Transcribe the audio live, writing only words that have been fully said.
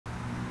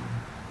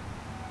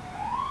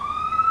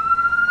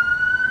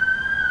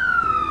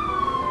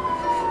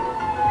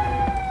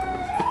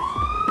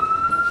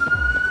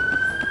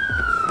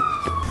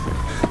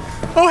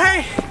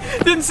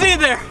Didn't see you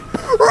there!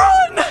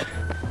 Run!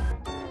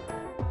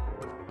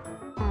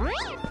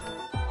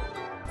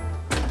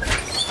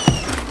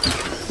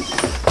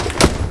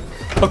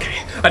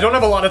 Okay, I don't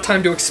have a lot of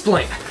time to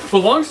explain, but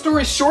long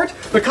story short,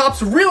 the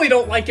cops really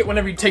don't like it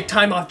whenever you take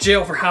time off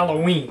jail for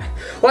Halloween.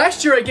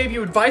 Last year I gave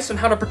you advice on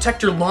how to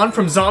protect your lawn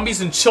from zombies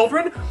and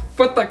children,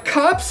 but the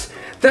cops,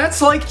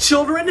 that's like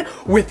children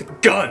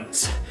with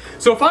guns.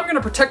 So if I'm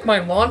gonna protect my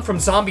lawn from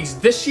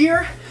zombies this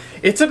year,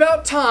 it's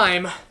about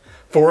time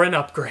for an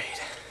upgrade.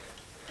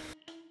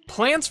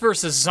 Plants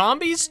vs.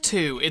 Zombies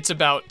 2, It's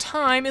About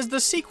Time is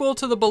the sequel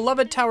to the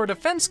beloved tower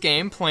defense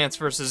game Plants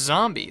vs.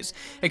 Zombies,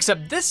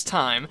 except this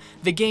time,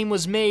 the game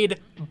was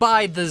made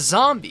by the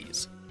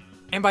zombies.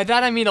 And by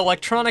that I mean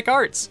Electronic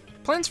Arts.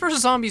 Plants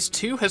vs. Zombies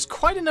 2 has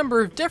quite a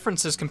number of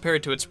differences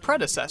compared to its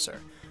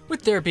predecessor.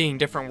 With there being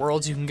different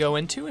worlds you can go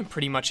into in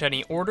pretty much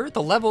any order,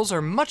 the levels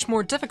are much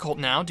more difficult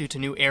now due to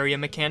new area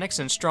mechanics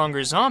and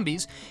stronger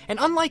zombies, and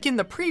unlike in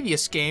the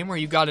previous game where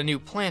you got a new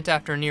plant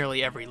after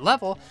nearly every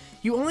level,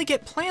 you only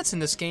get plants in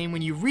this game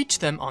when you reach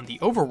them on the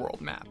overworld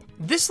map.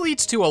 This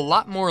leads to a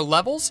lot more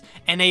levels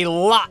and a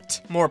lot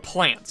more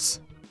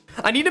plants.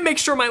 I need to make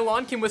sure my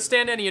lawn can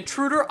withstand any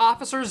intruder,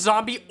 officer,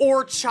 zombie,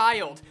 or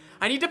child.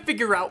 I need to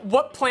figure out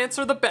what plants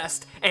are the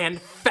best and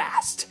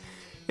fast.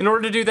 In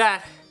order to do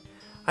that,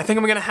 I think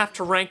I'm gonna have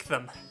to rank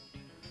them.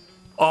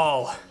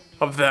 All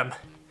of them.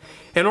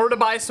 In order to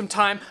buy us some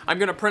time, I'm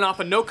gonna print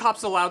off a no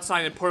cops allowed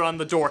sign and put it on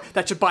the door.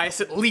 That should buy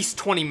us at least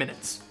 20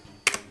 minutes.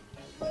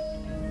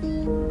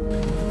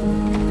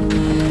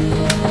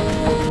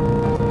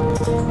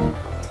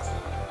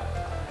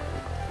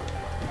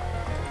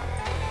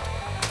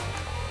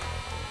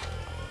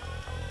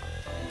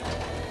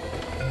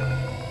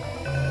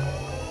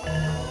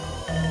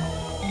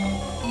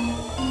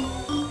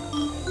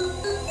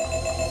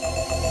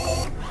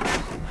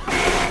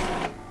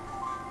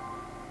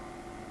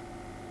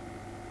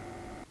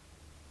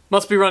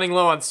 Must be running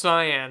low on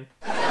cyan.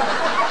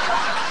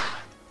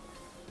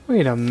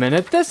 Wait a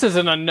minute, this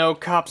isn't a no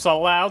cops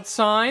allowed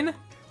sign.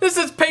 This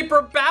is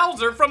Paper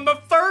Bowser from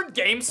the third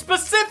game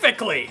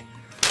specifically.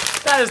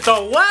 That is the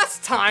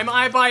last time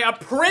I buy a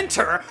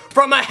printer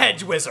from a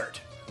hedge wizard.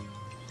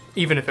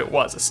 Even if it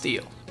was a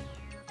steal.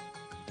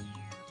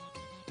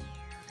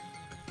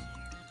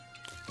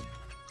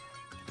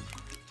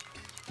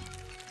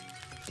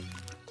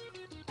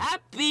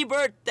 Happy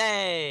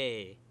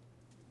birthday!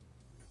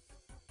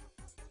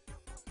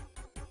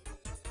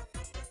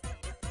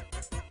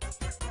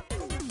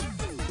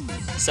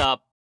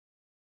 Sup?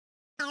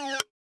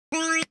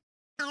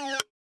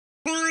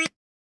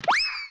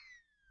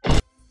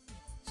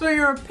 So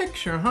you're a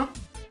picture, huh?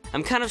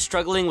 I'm kind of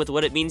struggling with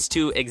what it means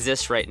to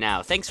exist right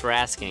now. Thanks for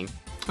asking.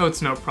 Oh,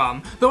 it's no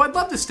problem. Though I'd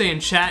love to stay and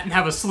chat and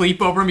have a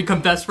sleepover and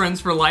become best friends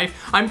for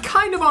life, I'm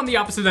kind of on the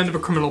opposite end of a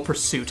criminal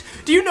pursuit.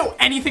 Do you know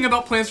anything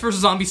about Plants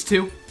vs. Zombies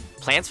 2?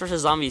 Plants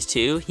vs. Zombies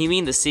 2? You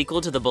mean the sequel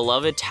to the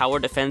beloved tower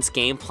defense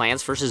game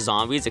Plants vs.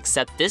 Zombies,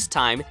 except this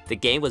time, the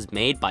game was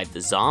made by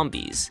the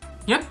zombies.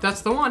 Yep,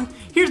 that's the one.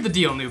 Here's the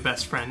deal, new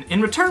best friend.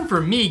 In return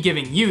for me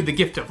giving you the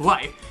gift of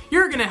life,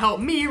 you're gonna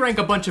help me rank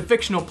a bunch of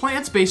fictional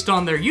plants based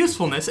on their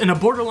usefulness in a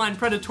borderline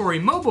predatory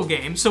mobile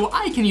game so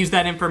I can use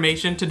that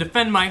information to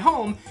defend my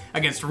home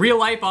against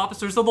real-life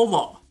officers of the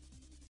law.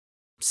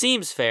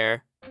 Seems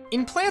fair.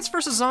 In Plants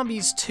vs.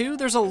 Zombies 2,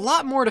 there's a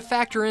lot more to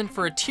factor in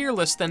for a tier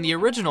list than the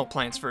original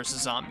Plants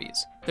vs.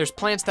 Zombies. There's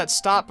plants that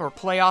stop or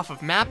play off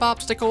of map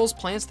obstacles,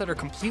 plants that are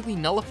completely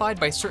nullified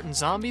by certain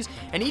zombies,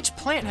 and each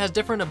plant has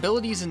different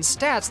abilities and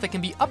stats that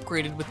can be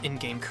upgraded with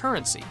in-game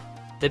currency.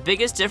 The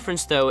biggest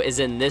difference though is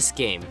in this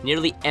game.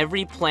 Nearly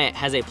every plant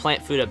has a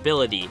plant food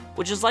ability,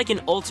 which is like an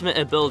ultimate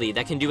ability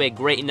that can do a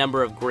great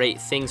number of great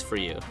things for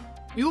you.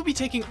 We will be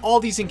taking all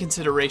these in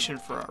consideration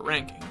for our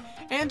ranking.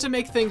 And to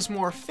make things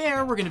more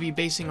fair, we're going to be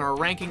basing our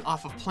ranking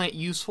off of plant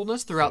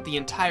usefulness throughout the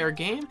entire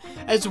game,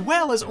 as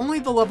well as only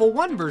the level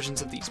 1 versions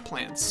of these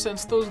plants,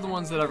 since those are the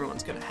ones that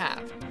everyone's going to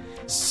have.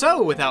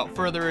 So, without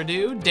further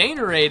ado,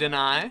 Danerade and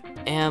I...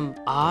 Am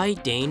I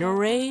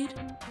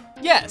Danerade?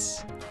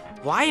 Yes.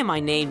 Why am I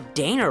named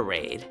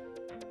Danerade?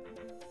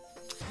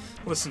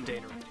 Listen,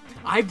 Danerade,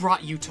 I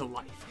brought you to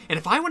life, and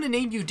if I want to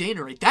name you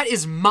Danerade, that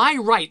is my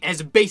right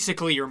as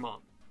basically your mom.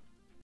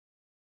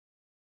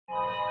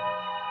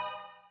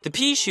 The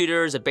pea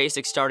shooter is a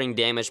basic starting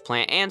damage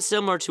plant, and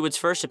similar to its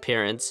first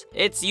appearance,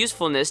 its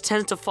usefulness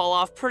tends to fall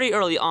off pretty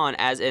early on,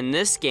 as in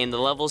this game the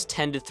levels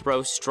tend to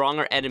throw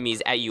stronger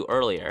enemies at you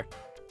earlier.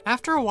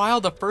 After a while,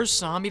 the first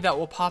zombie that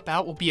will pop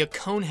out will be a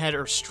conehead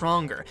or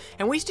stronger,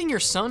 and wasting your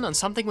sun on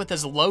something with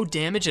as low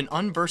damage and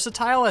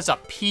unversatile as a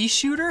pea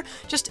shooter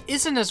just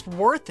isn't as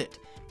worth it.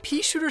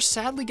 Pea shooter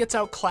sadly gets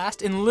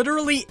outclassed in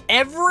literally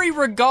every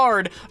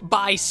regard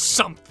by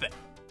something.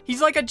 He's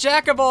like a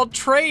jack of all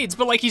trades,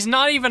 but like he's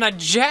not even a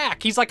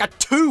jack, he's like a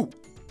 2.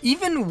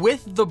 Even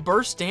with the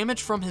burst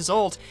damage from his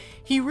ult,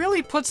 he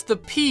really puts the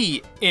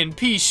P in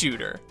pea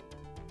shooter.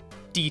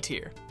 D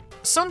tier.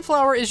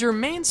 Sunflower is your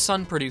main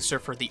sun producer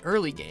for the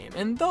early game,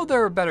 and though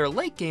there are better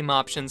late game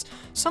options,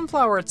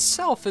 Sunflower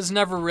itself is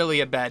never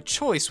really a bad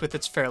choice with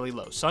its fairly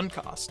low sun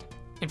cost.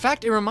 In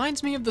fact, it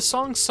reminds me of the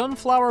song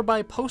Sunflower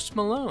by Post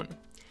Malone.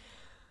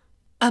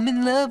 I'm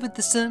in love with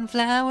the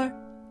sunflower.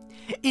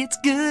 It's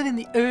good in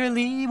the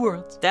early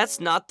world. That's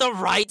not the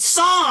right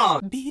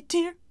song! B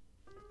tier.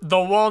 The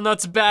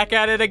Walnut's back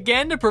at it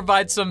again to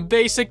provide some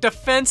basic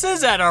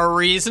defenses at a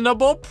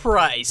reasonable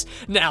price.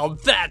 Now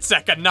that's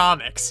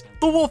economics.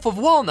 The Wolf of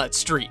Walnut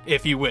Street,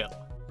 if you will.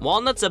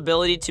 Walnut's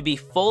ability to be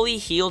fully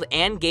healed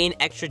and gain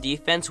extra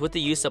defense with the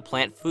use of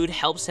plant food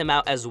helps him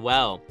out as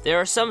well. There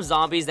are some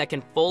zombies that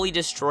can fully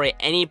destroy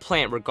any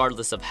plant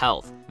regardless of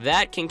health.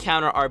 That can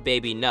counter our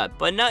baby Nut,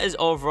 but Nut is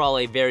overall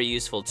a very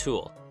useful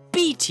tool.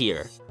 B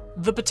tier.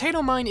 The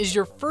Potato Mine is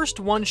your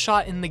first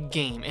one-shot in the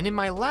game, and in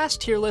my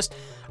last tier list,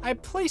 I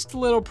placed a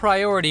little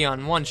priority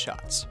on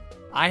one-shots.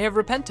 I have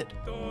repented.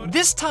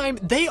 This time,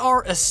 they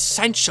are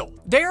essential.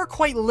 They are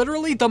quite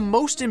literally the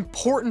most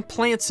important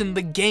plants in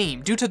the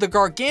game due to the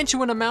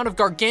gargantuan amount of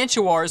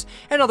gargantuars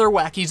and other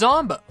wacky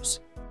zombos.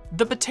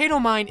 The Potato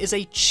Mine is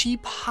a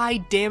cheap,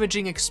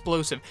 high-damaging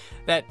explosive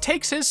that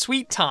takes his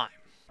sweet time.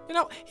 You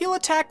know, he'll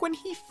attack when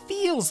he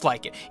feels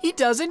like it. He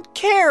doesn't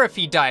care if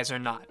he dies or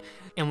not.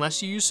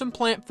 Unless you use some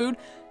plant food,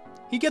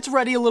 he gets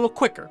ready a little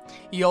quicker.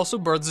 He also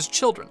births his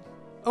children.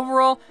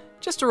 Overall,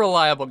 just a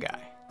reliable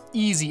guy.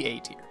 Easy A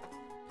tier.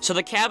 So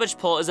the cabbage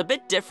pole is a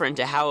bit different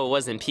to how it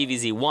was in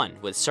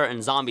PvZ1, with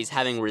certain zombies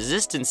having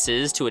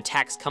resistances to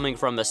attacks coming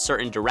from a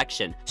certain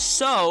direction.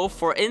 So,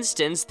 for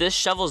instance, this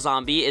shovel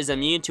zombie is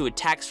immune to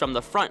attacks from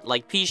the front,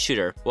 like pea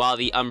shooter, while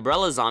the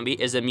umbrella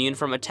zombie is immune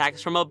from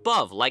attacks from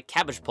above, like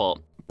cabbage pole.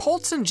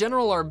 Polts in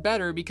general are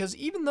better because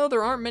even though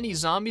there aren't many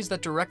zombies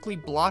that directly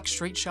block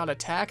straight shot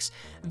attacks,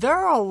 there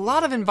are a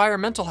lot of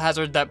environmental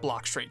hazards that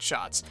block straight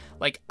shots,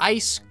 like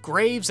ice,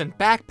 graves, and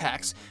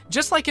backpacks,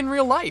 just like in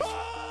real life.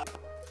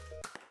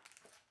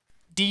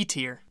 D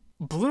tier.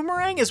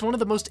 Bloomerang is one of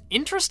the most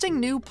interesting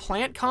new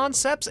plant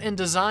concepts and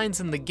designs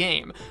in the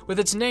game, with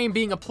its name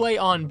being a play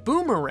on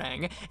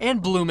boomerang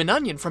and bloomin'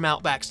 onion from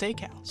Outback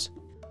Steakhouse.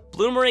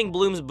 Bloomerang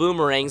blooms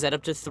boomerangs at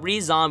up to 3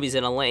 zombies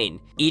in a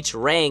lane. Each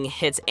rang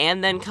hits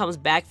and then comes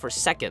back for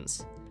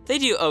seconds. They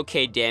do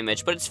okay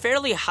damage, but it's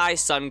fairly high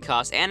sun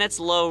cost and its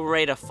low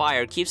rate of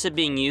fire keeps it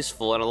being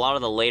useful in a lot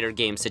of the later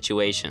game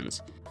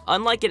situations.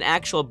 Unlike an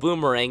actual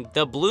boomerang,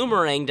 the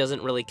bloomerang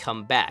doesn't really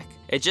come back.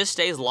 It just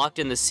stays locked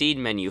in the seed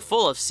menu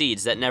full of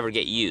seeds that never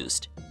get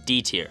used.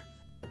 D tier.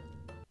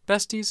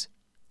 Besties,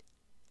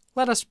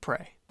 let us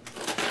pray.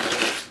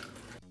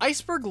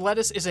 Iceberg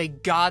lettuce is a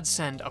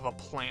godsend of a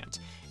plant.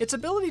 Its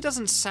ability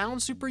doesn't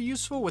sound super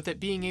useful with it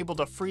being able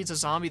to freeze a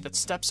zombie that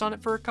steps on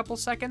it for a couple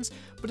seconds,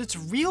 but its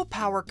real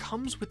power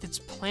comes with its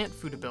plant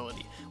food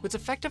ability, which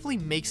effectively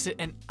makes it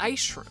an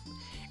ice shroom.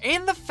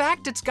 And the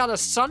fact it's got a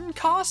sun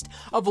cost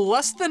of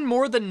less than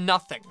more than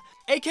nothing,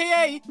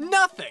 aka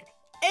nothing.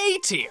 A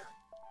tier.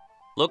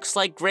 Looks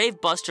like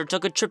Gravebuster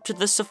took a trip to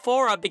the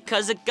Sephora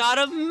because it got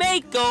a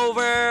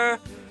makeover!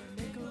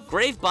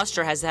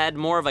 Gravebuster has had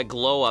more of a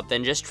glow up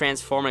than just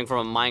transforming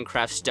from a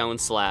Minecraft stone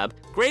slab.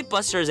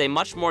 Gravebuster is a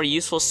much more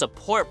useful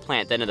support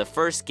plant than in the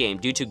first game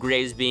due to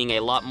graves being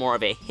a lot more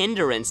of a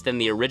hindrance than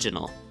the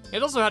original.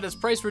 It also had its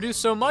price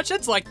reduced so much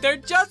it's like they're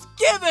just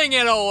giving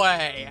it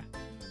away!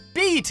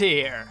 B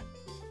tier.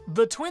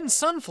 The twin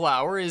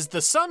sunflower is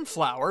the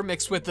sunflower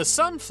mixed with the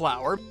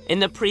sunflower. In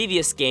the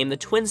previous game, the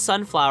twin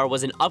sunflower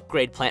was an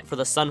upgrade plant for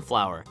the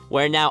sunflower,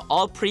 where now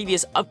all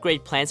previous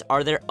upgrade plants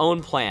are their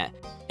own plant.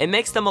 It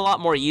makes them a lot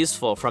more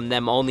useful from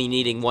them only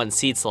needing 1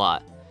 seed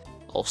slot.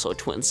 Also,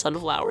 twin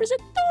sunflower is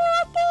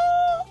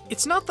adorable!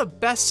 It's not the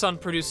best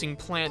sun-producing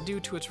plant due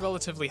to its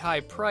relatively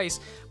high price,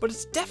 but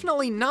it's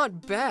definitely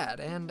not bad,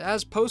 and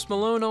as Post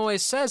Malone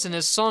always says in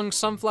his song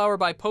Sunflower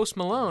by Post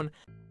Malone,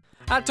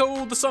 I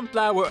told the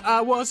sunflower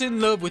I was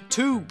in love with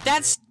too.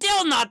 That's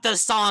still not the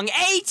song.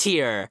 A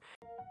tier!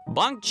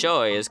 Bok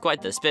choy is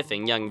quite the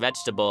spiffing young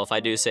vegetable if I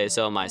do say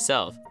so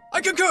myself.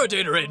 I concur,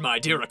 Danerade, my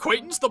dear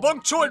acquaintance. The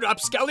bok choy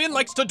rapscallion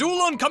likes to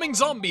duel oncoming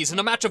zombies in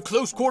a match of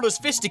close quarters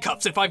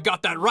fisticuffs, if I've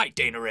got that right,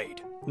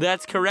 Danerade.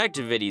 That's correct,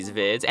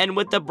 Viddy'sVids, and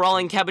with the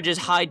Brawling Cabbage's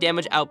high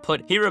damage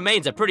output, he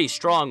remains a pretty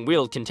strong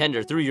wheeled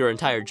contender through your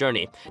entire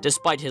journey,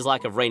 despite his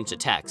lack of ranged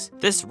attacks.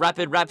 This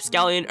rapid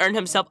rapscallion earned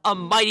himself a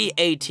mighty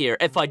A tier,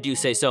 if I do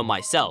say so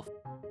myself.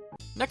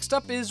 Next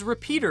up is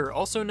Repeater,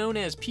 also known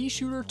as Pea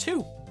Shooter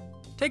 2.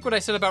 Take what I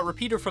said about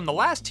Repeater from the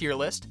last tier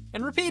list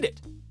and repeat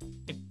it.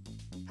 It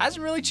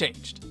hasn't really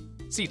changed.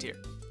 C tier.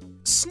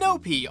 Snow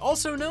Pea,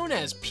 also known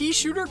as Pea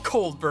Shooter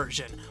Cold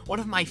version, one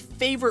of my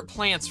favorite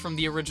plants from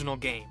the original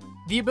game.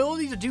 The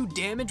ability to do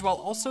damage while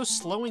also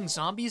slowing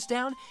zombies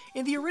down.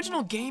 In the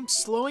original game,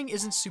 slowing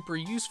isn't super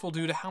useful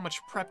due to how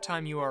much prep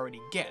time you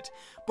already get.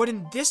 But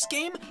in this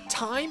game,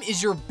 time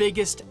is your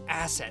biggest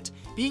asset.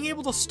 Being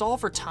able to stall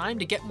for time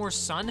to get more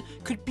sun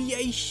could be a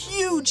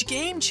huge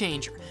game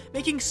changer,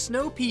 making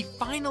Snow Pea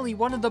finally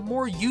one of the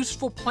more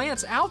useful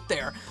plants out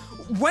there.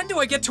 When do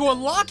I get to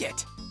unlock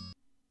it?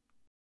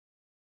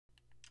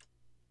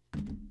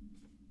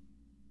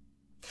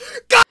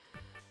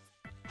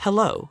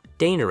 Hello,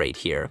 Danerade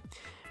here.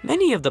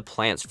 Many of the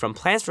plants from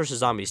Plants vs.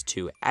 Zombies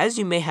 2, as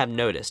you may have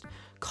noticed,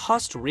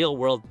 cost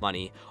real-world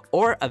money,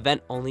 or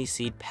event-only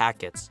seed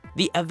packets.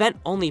 The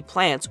event-only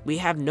plants we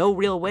have no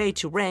real way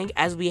to rank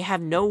as we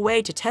have no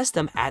way to test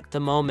them at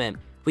the moment.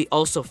 We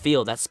also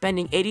feel that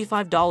spending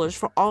 $85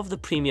 for all of the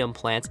premium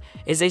plants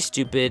is a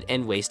stupid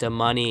and waste of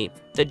money.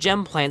 The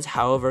gem plants,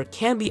 however,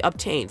 can be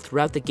obtained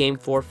throughout the game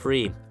for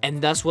free, and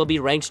thus will be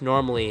ranked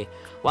normally,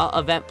 while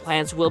event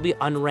plants will be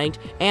unranked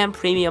and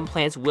premium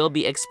plants will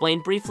be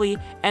explained briefly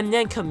and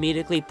then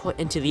comedically put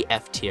into the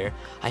F tier.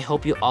 I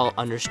hope you all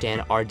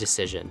understand our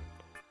decision.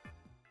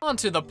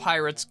 Onto the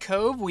Pirate's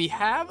Cove, we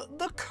have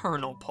the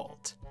Kernel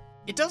Pult.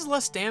 It does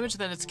less damage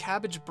than its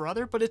cabbage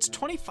brother, but its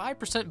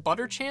 25%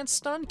 butter chance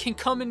stun can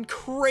come in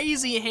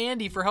crazy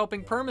handy for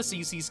helping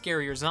perma-CC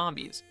scarier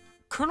zombies.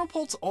 Kernel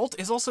Pult's ult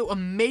is also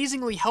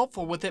amazingly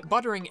helpful with it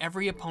buttering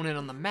every opponent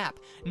on the map.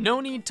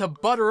 No need to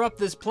butter up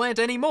this plant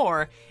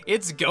anymore,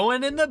 it's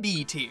going in the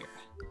B tier.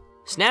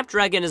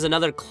 Snapdragon is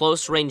another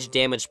close-range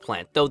damage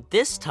plant, though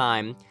this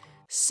time,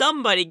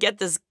 somebody get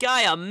this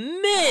guy a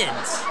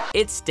mint!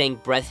 Its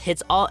stank breath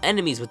hits all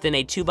enemies within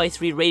a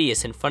 2x3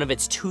 radius in front of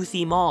its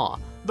toothy maw.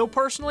 Though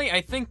personally,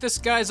 I think this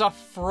guy's a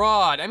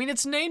fraud. I mean,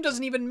 its name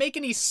doesn't even make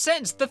any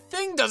sense. The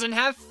thing doesn't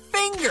have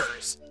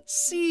fingers.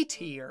 C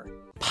tier.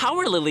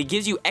 Power Lily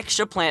gives you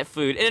extra plant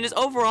food, and it is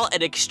overall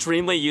an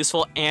extremely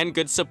useful and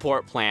good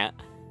support plant.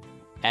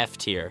 F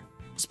tier.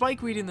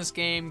 Spikeweed in this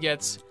game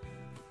gets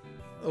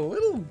a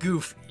little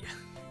goofy.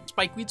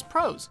 Spikeweed's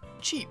pros: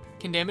 cheap,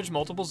 can damage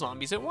multiple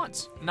zombies at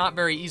once, not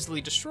very easily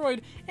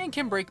destroyed, and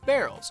can break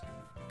barrels.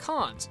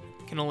 Cons: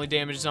 can only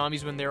damage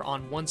zombies when they're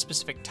on one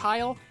specific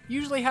tile,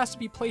 usually has to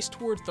be placed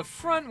towards the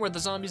front where the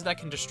zombies that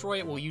can destroy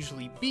it will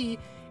usually be,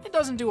 it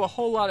doesn't do a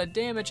whole lot of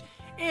damage,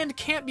 and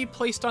can't be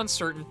placed on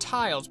certain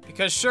tiles,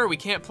 because sure, we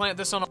can't plant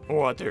this on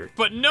water,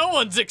 but no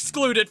one's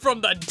excluded from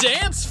the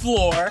dance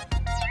floor!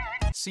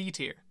 C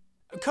tier.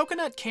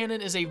 Coconut Cannon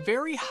is a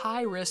very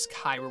high-risk,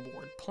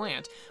 high-reward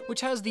plant,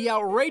 which has the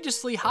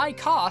outrageously high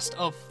cost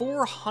of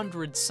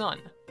 400 sun.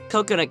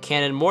 Coconut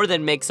Cannon more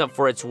than makes up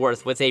for its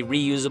worth with a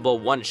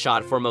reusable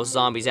one-shot for most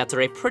zombies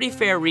after a pretty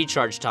fair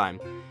recharge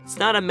time. It's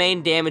not a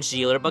main damage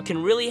dealer, but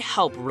can really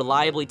help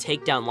reliably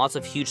take down lots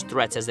of huge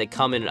threats as they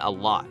come in a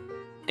lot.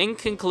 In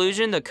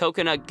conclusion, the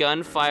coconut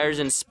gun fires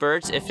in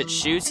spurts. If it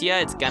shoots ya,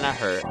 it's gonna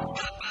hurt.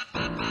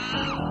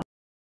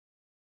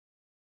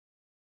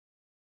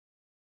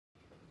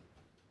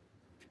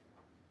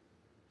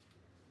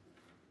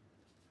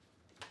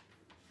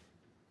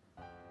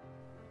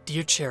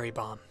 Dear Cherry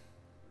Bomb,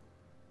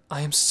 I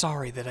am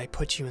sorry that I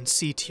put you in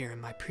C tier in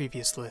my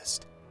previous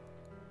list.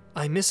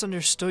 I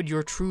misunderstood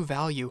your true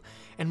value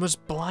and was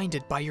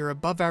blinded by your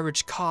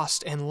above-average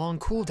cost and long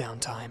cooldown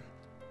time.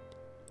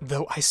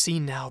 Though I see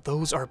now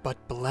those are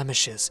but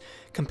blemishes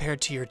compared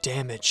to your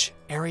damage,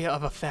 area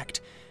of effect,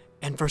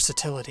 and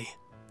versatility,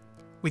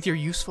 with your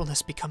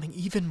usefulness becoming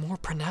even more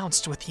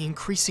pronounced with the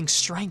increasing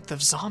strength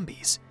of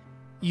zombies.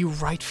 You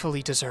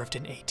rightfully deserved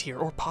an A tier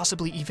or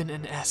possibly even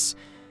an S,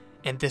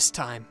 and this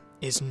time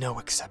is no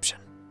exception.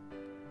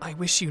 I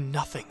wish you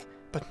nothing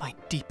but my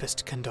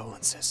deepest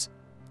condolences.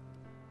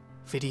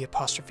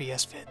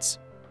 Viddy'sVids.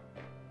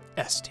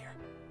 S tier.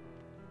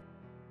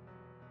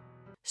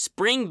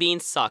 Spring Bean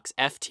sucks,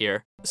 F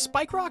tier.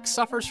 Spike Rock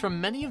suffers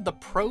from many of the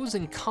pros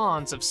and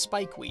cons of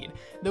Spikeweed,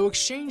 though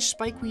exchange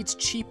Spikeweed's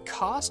cheap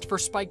cost for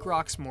Spike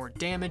Rock's more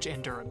damage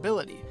and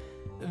durability.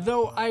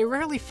 Though I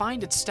rarely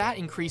find its stat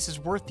increases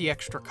worth the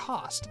extra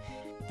cost.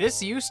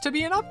 This used to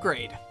be an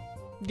upgrade.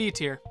 D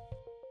tier.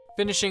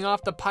 Finishing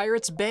off the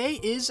Pirate's Bay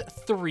is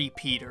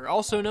 3-Peter,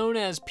 also known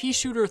as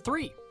Pea-Shooter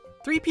 3.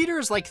 3-Peter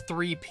is like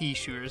 3 pea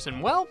shooters,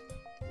 and well,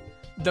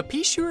 the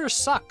pea shooter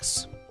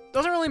sucks.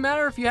 Doesn't really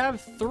matter if you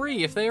have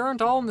 3, if they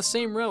aren't all in the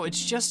same row,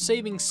 it's just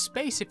saving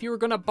space if you were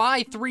gonna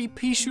buy 3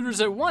 pea shooters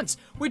at once,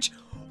 which,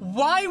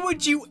 why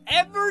would you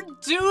ever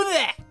do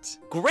that?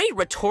 Great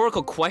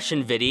rhetorical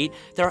question, Viddy.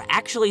 There are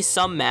actually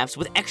some maps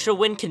with extra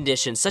win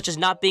conditions, such as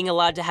not being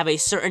allowed to have a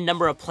certain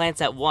number of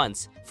plants at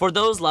once. For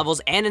those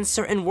levels, and in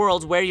certain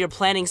worlds where your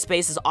planting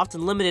space is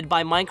often limited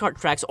by minecart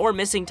tracks or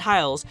missing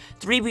tiles,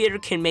 3-Beater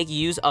can make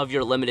use of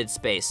your limited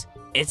space.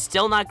 It's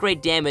still not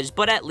great damage,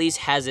 but at least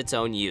has its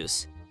own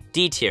use.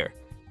 D tier.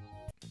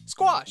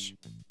 Squash.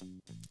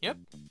 Yep,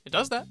 it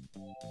does that.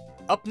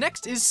 Up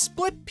next is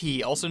Split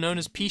Pea, also known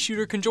as Pea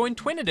Shooter Conjoined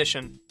Twin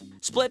Edition.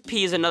 Split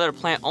Pea is another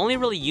plant only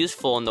really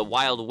useful in the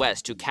Wild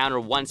West to counter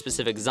one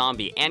specific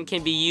zombie, and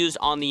can be used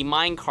on the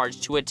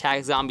minecarts to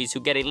attack zombies who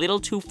get a little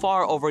too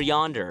far over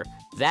yonder.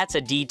 That's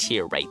a D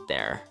tier right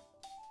there.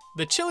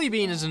 The Chili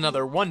Bean is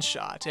another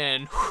one-shot,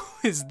 and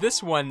whew, is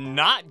this one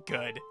not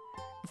good?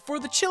 For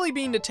the Chili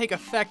Bean to take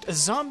effect, a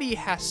zombie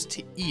has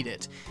to eat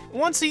it.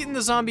 Once eaten,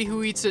 the zombie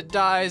who eats it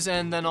dies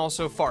and then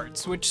also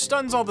farts, which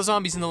stuns all the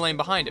zombies in the lane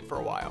behind it for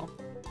a while.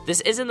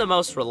 This isn't the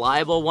most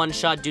reliable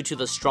one-shot due to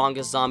the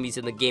strongest zombies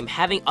in the game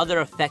having other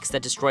effects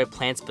that destroy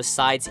plants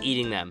besides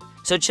eating them,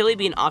 so Chili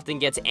Bean often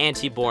gets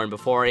anti-born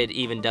before it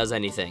even does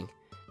anything.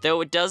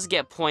 Though it does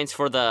get points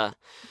for the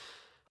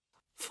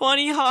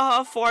Funny,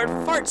 haha,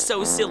 fart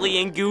so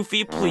silly and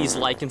goofy. Please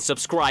like and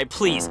subscribe,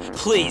 please,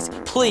 please,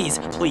 please,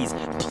 please,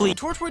 please.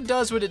 Torchwood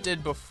does what it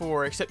did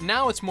before, except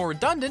now it's more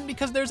redundant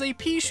because there's a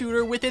pea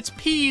shooter with its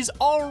peas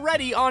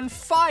already on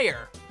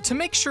fire. To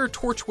make sure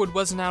Torchwood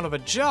wasn't out of a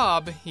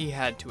job, he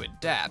had to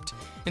adapt.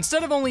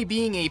 Instead of only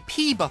being a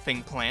pea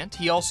buffing plant,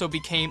 he also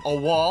became a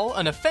wall,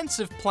 an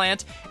offensive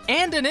plant,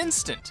 and an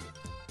instant.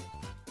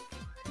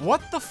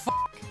 What the fuck?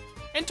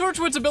 And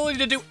Torchwood's ability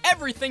to do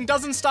everything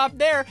doesn't stop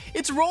there.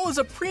 Its role as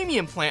a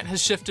premium plant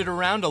has shifted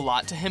around a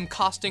lot, to him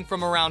costing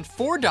from around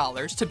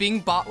 $4 to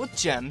being bought with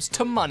gems,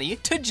 to money,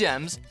 to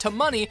gems, to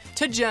money,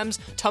 to gems,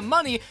 to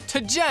money,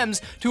 to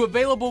gems, to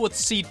available with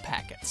seed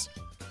packets.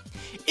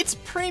 It's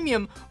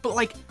premium, but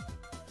like,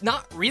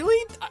 not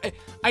really?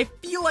 I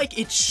feel like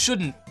it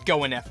shouldn't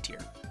go in F tier.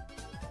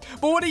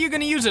 But what are you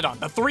gonna use it on?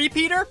 The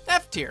 3-peater?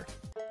 F tier.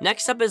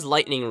 Next up is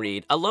Lightning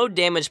Reed, a low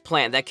damage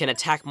plant that can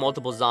attack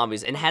multiple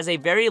zombies and has a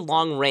very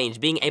long range,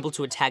 being able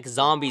to attack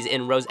zombies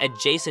in rows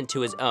adjacent to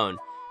his own.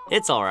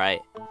 It's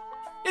alright.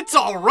 It's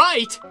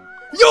alright?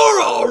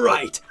 You're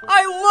alright!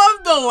 I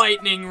love the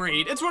Lightning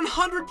Reed. It's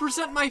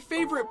 100% my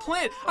favorite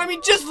plant. I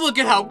mean, just look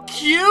at how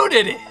cute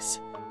it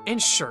is. And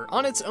sure,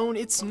 on its own,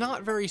 it's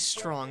not very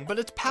strong, but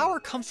its power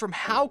comes from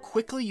how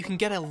quickly you can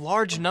get a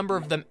large number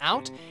of them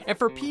out, and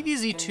for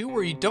PvZ2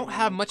 where you don't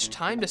have much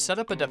time to set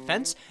up a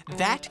defense,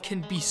 that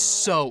can be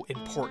so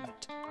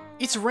important.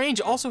 Its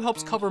range also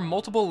helps cover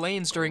multiple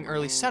lanes during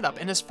early setup,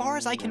 and as far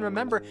as I can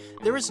remember,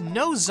 there is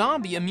no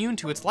zombie immune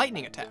to its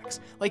lightning attacks,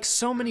 like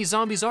so many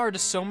zombies are to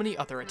so many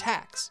other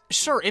attacks.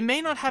 Sure, it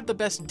may not have the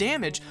best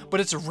damage,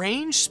 but its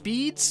range,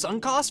 speed,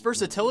 sunk cost,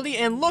 versatility,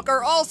 and look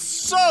are all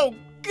so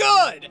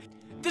good!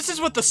 This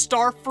is what the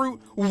Starfruit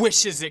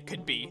wishes it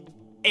could be.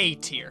 A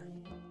tier.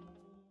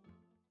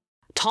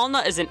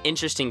 Tallnut is an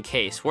interesting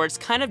case, where it's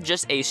kind of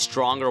just a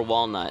stronger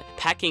walnut,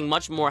 packing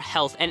much more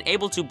health and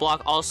able to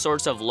block all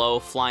sorts of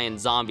low-flying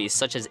zombies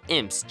such as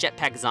imps,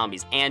 jetpack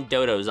zombies, and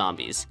dodo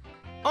zombies.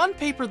 On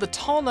paper, the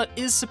Tallnut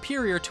is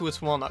superior to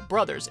its walnut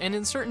brothers, and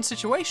in certain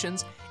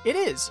situations, it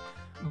is.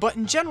 But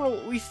in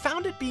general, we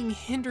found it being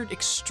hindered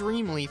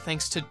extremely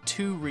thanks to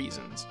 2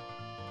 reasons.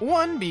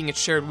 One being its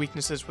shared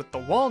weaknesses with the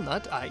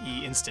walnut,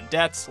 i.e. instant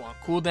deaths, long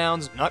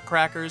cooldowns,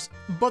 nutcrackers,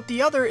 but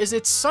the other is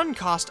its sun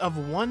cost of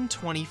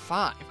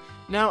 125.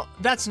 Now,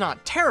 that's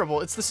not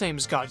terrible, it's the same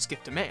as God's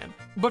gift to man.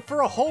 But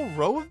for a whole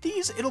row of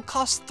these, it'll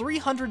cost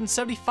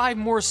 375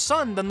 more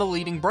sun than the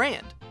leading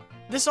brand.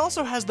 This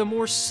also has the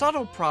more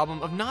subtle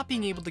problem of not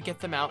being able to get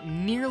them out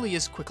nearly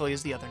as quickly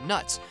as the other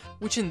nuts,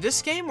 which in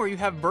this game, where you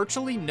have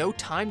virtually no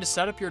time to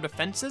set up your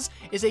defenses,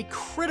 is a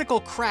critical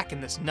crack in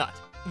this nut.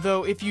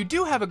 Though if you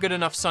do have a good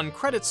enough sun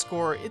credit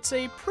score, it's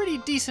a pretty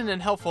decent and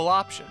helpful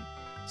option.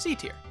 C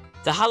tier.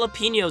 The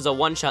Jalapeno is a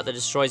one-shot that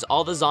destroys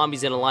all the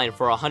zombies in a line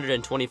for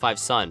 125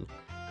 sun.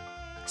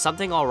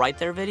 Something alright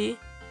there, Viddy?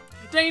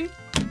 Dane,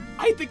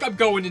 I think I'm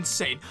going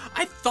insane.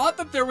 I thought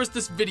that there was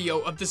this video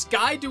of this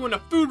guy doing a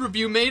food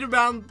review made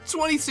around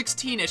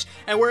 2016-ish,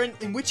 and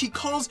in which he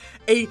calls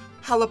a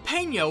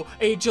jalapeno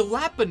a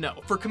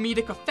JELAPENO for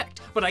comedic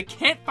effect, but I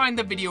can't find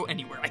the video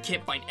anywhere. I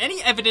can't find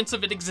any evidence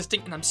of it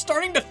existing, and I'm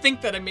starting to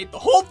think that I made the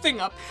whole thing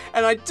up,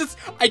 and I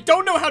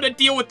don't know how to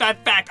deal with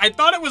that fact. I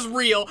thought it was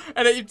real,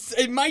 and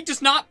it might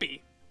just not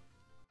be.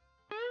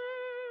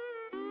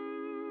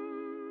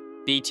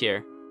 B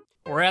tier.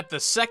 We're at the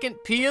second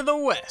P of the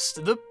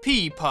West, the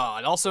Pea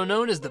Pod, also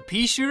known as the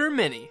Pea Shooter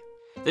Mini.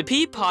 The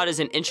pea pod is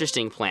an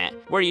interesting plant,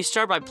 where you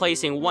start by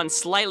placing one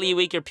slightly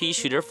weaker pea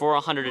shooter for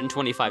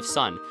 125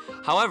 sun.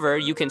 However,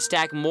 you can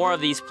stack more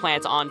of these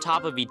plants on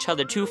top of each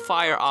other to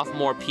fire off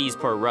more peas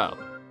per row.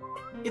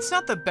 It's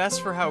not the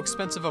best for how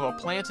expensive of a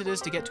plant it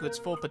is to get to its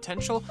full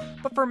potential,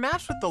 but for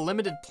maps with the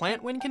limited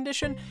plant win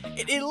condition,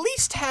 it at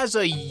least has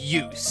a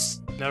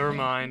use. Never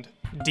mind.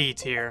 D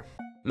tier.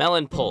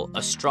 Melon Pole,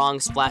 a strong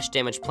splash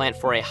damage plant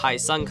for a high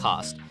sun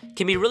cost,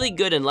 can be really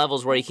good in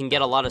levels where you can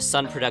get a lot of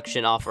sun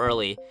production off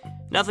early.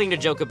 Nothing to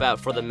joke about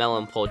for the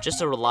Melon Pole,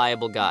 just a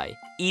reliable guy.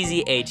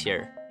 Easy A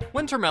tier.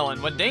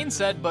 Wintermelon, what Dane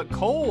said, but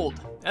cold.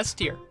 S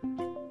tier.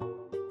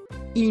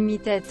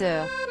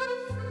 Imitateur.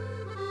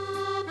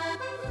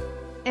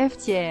 F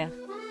tier.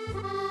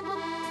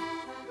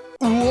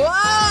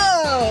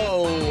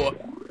 Whoa!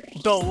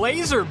 The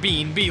laser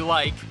beam be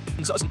like...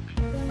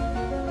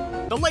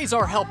 The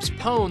laser helps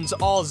pwns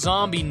all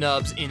zombie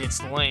nubs in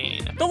its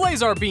lane. The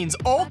laser beam's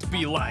ult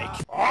be like...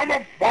 I'm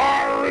a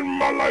fire in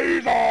my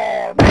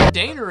laser!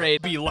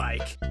 Danerade be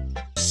like...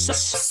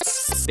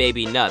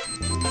 Baby nut.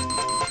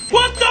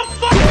 What the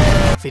fuck?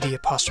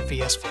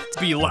 Viddy'_VS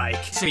be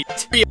like...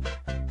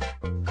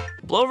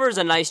 Blover is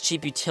a nice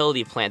cheap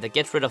utility plant that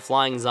gets rid of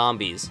flying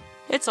zombies.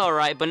 It's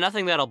alright, but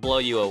nothing that'll blow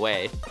you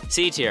away.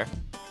 C tier.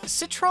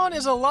 Citron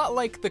is a lot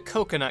like the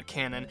coconut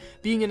cannon,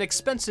 being an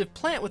expensive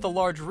plant with a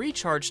large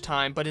recharge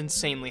time but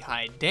insanely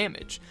high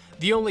damage.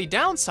 The only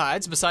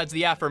downsides, besides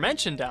the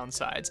aforementioned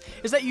downsides,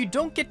 is that you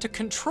don't get to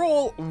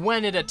control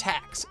when it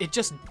attacks. It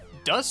just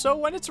does so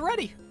when it's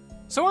ready.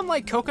 So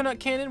unlike Coconut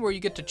Cannon, where you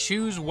get to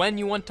choose when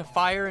you want to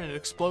fire and it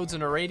explodes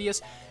in a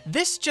radius,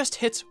 this just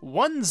hits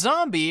one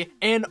zombie,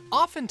 and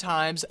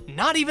oftentimes,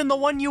 not even the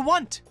one you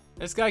want.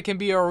 This guy can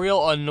be a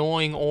real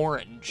annoying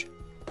orange.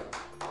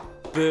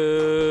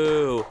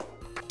 Boo!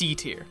 D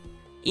tier.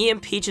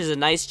 Peach is a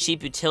nice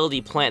cheap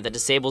utility plant that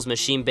disables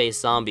machine-based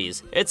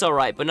zombies. It's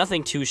alright, but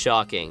nothing too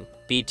shocking.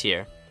 B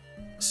tier.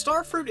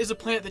 Starfruit is a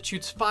plant that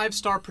shoots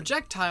 5-star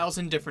projectiles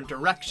in different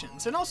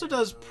directions, and also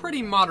does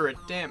pretty moderate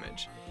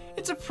damage.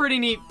 It's a pretty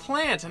neat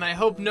plant, and I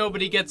hope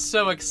nobody gets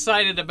so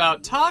excited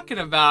about talking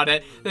about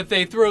it that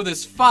they throw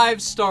this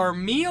 5-star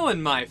meal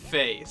in my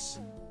face.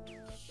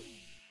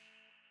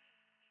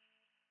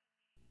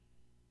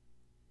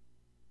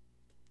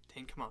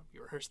 Dane, come on, we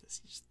rehearsed this.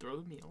 You just throw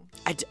the meal.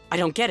 I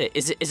don't get it.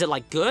 Is it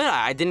like good?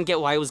 I didn't get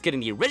why I was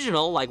getting the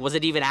original. Like, was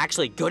it even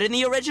actually good in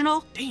the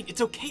original? Dane,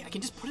 it's okay. I can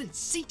just put it in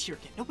C tier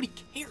again. Nobody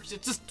cares.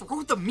 It's just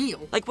throw the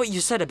meal. Like what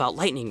you said about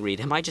Lightning Reed.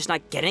 Am I just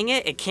not getting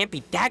it? It can't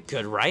be that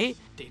good, right?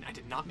 Dane, I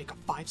did not make a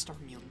 5-star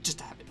meal just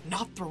to have it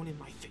not thrown in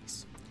my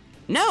face.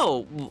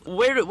 No,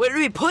 where do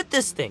we put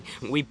this thing?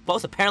 We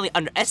both apparently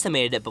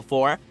underestimated it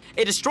before.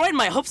 It destroyed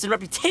my hopes and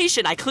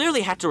reputation. I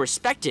clearly have to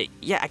respect it.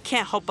 Yeah, I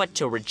can't help but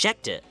to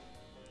reject it.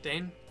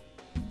 Dane,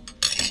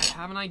 I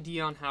have an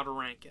idea on how to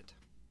rank it.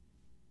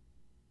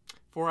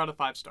 4 out of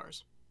 5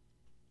 stars.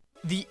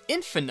 The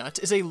Infinite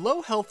is a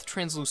low-health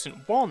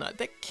translucent walnut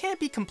that can't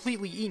be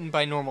completely eaten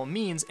by normal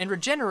means and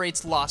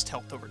regenerates lost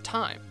health over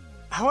time.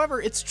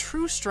 However, its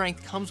true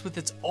strength comes with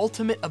its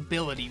ultimate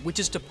ability, which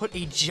is to put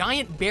a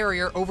giant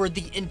barrier over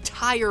the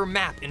entire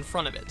map in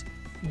front of it.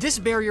 This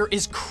barrier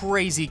is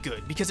crazy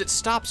good because it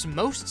stops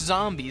most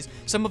zombies,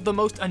 some of the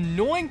most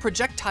annoying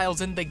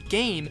projectiles in the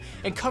game,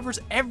 and covers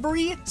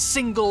every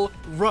single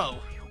row.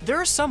 There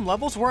are some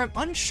levels where I'm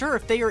unsure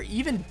if they are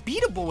even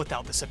beatable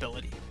without this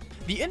ability.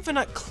 The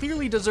Infinite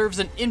clearly deserves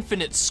an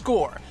infinite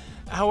score.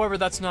 However,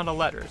 that's not a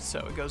letter, so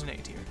it goes in A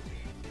tier.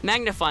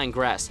 Magnifying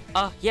grass.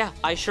 Yeah,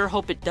 I sure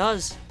hope it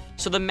does.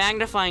 So the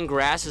magnifying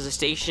grass is a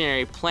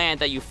stationary plant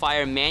that you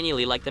fire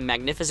manually like the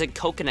magnificent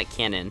coconut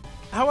cannon.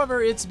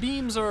 However, its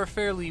beams are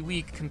fairly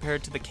weak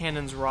compared to the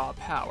cannon's raw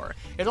power.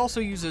 It also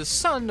uses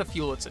sun to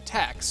fuel its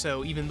attacks,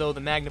 so even though the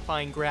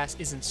magnifying grass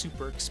isn't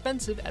super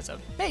expensive as a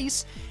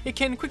base, it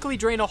can quickly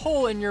drain a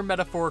hole in your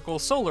metaphorical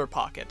solar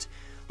pocket,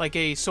 like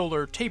a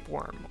solar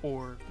tapeworm,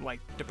 or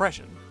like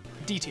depression.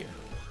 D tier.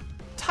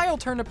 Tile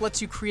Turnip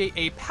lets you create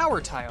a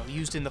power tile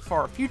used in the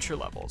far future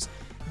levels.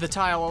 The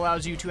tile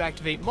allows you to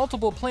activate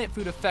multiple plant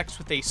food effects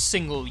with a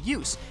single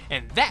use,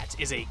 and that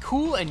is a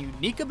cool and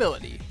unique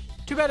ability.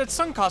 Too bad its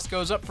sun cost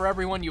goes up for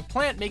everyone you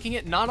plant, making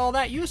it not all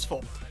that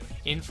useful.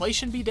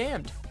 Inflation be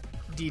damned.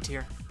 D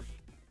tier.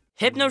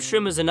 Hypno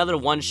Shroom is another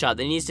one-shot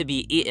that needs to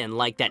be eaten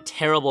like that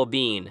terrible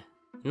bean.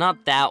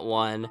 Not that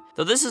one.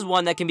 Though this is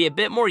one that can be a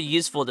bit more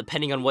useful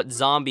depending on what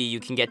zombie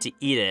you can get to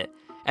eat it,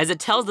 as it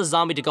tells the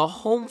zombie to go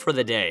home for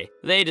the day.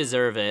 They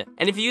deserve it.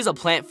 And if you use a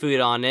plant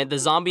food on it, the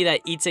zombie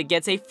that eats it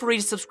gets a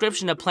free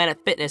subscription to Planet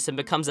Fitness and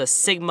becomes a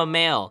Sigma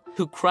male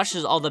who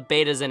crushes all the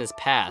betas in his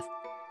path.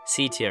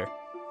 C tier.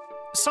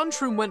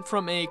 Sunshroom went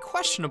from a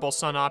questionable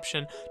sun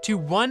option to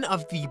one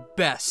of the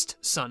best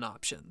sun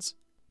options.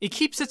 It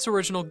keeps its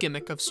original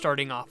gimmick of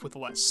starting off with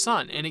less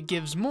sun, and it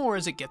gives more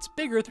as it gets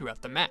bigger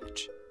throughout the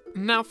match.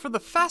 Now, for the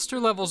faster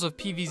levels of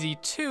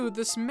PvZ2,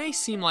 this may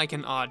seem like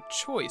an odd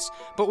choice,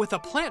 but with a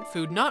plant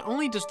food, not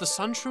only does the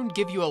Sunshroom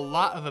give you a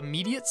lot of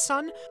immediate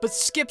sun, but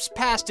skips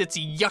past its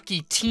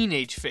yucky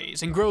teenage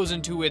phase and grows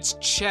into its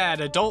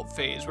Chad adult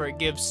phase where it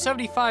gives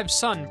 75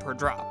 sun per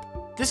drop.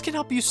 This can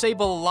help you save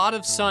a lot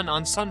of sun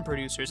on sun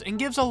producers and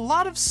gives a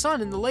lot of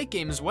sun in the late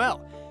game as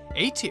well.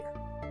 A tier.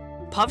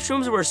 Puff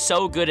Shrooms were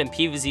so good in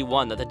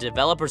PvZ1 that the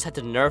developers had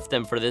to nerf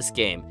them for this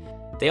game.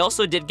 They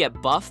also did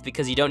get buffed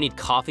because you don't need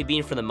coffee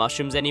bean for the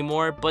mushrooms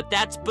anymore, but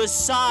that's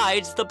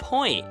besides the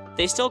point.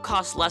 They still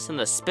cost less than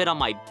the spit on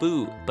my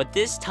boot, but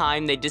this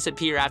time they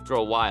disappear after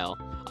a while.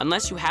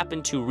 Unless you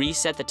happen to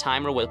reset the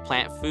timer with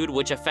plant food,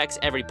 which affects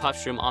every puff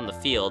shroom on the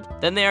field,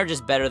 then they are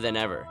just better than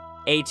ever.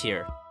 A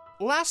tier.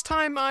 Last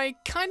time I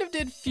kind of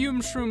did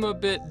Fume Shroom a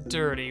bit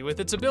dirty,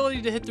 with its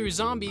ability to hit through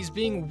zombies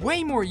being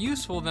way more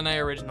useful than I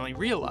originally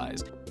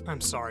realized.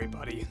 I'm sorry,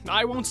 buddy.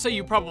 I won't say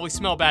you probably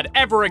smell bad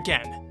ever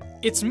again.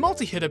 Its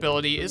multi-hit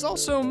ability is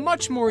also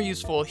much more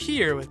useful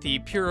here with the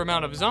pure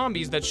amount of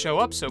zombies that show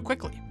up so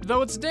quickly.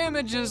 Though its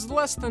damage is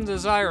less than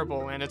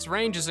desirable and its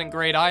range isn't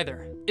great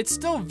either. It's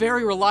still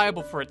very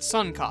reliable for its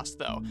sun cost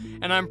though,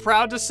 and I'm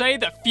proud to say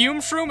that Fume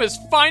Shroom has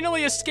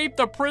finally escaped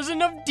the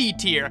prison of D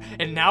tier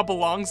and now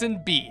belongs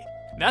in B.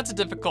 That's a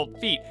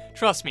difficult feat.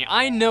 Trust me,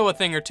 I know a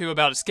thing or two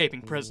about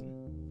escaping prison.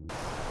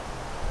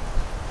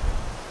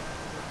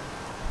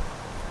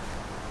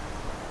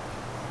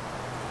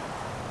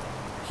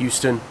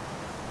 Houston,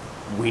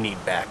 we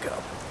need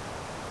backup.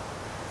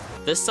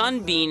 The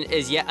Sunbean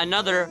is yet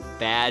another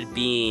bad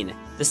bean.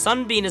 The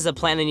Sunbean is a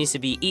plant that needs to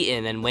be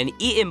eaten, and when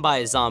eaten by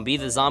a zombie,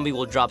 the zombie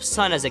will drop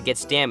sun as it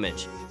gets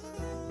damaged.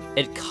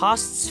 It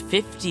costs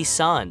 50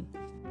 sun.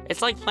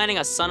 It's like planting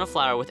a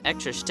sunflower with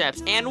extra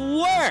steps, and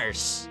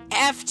worse!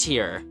 F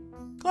tier.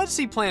 Glad to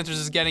see Planters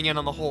is getting in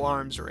on the whole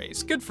arms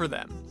race. Good for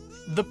them.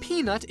 The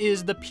Peanut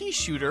is the pea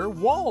shooter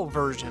wall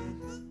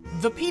version.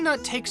 The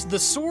Peanut takes the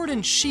sword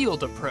and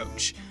shield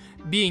approach,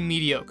 being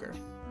mediocre.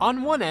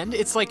 On one end,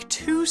 it's like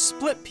 2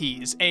 split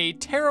peas, a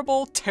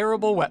terrible,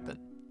 terrible weapon.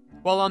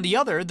 While on the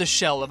other, the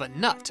shell of a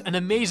nut, an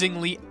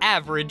amazingly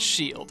average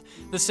shield,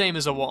 the same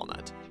as a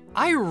walnut.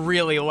 I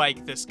really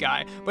like this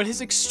guy, but his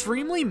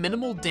extremely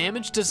minimal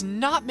damage does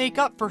not make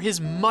up for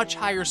his much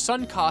higher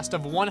sun cost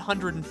of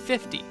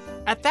 150.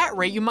 At that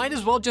rate, you might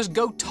as well just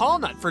go Tall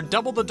Nut for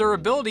double the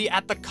durability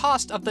at the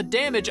cost of the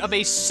damage of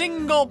a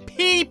single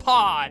pea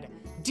pod.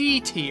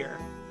 D tier.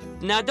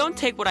 Now don't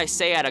take what I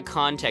say out of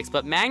context,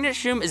 but Magnet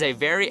Shroom is a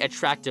very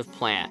attractive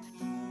plant.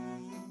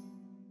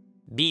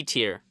 B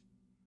tier.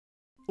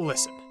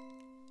 Listen,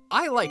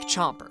 I like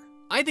Chomper.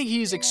 I think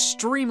he's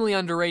extremely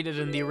underrated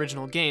in the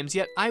original games,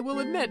 yet I will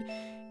admit,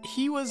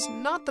 he was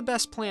not the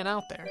best plant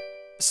out there.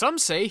 Some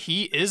say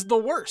he is the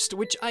worst,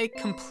 which I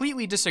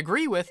completely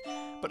disagree with,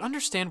 but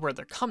understand where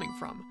they're coming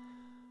from.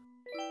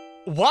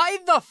 Why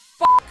the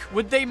fuck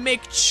would they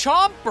make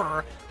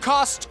Chomper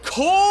cost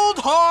cold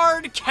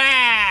hard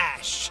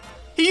cash?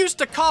 He used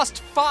to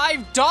cost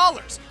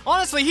 $5.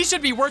 Honestly, he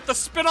should be worth the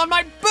spit on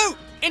my boot.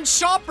 And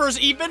Chomper's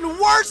even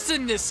worse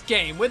in this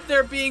game, with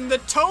there being the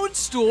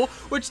Toadstool,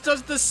 which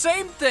does the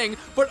same thing,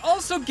 but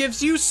also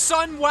gives you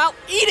sun while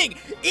eating.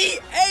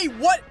 EA,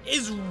 what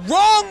is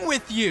wrong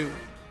with you?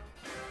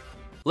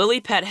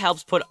 Lily-Pad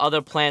helps put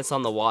other plants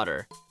on the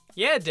water.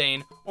 Yeah,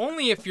 Dane,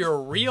 only if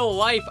your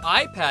real-life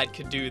iPad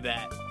could do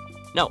that.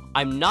 No,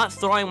 I'm not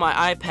throwing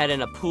my iPad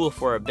in a pool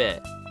for a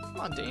bit. Come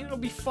on, Dane, it'll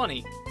be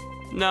funny.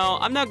 No,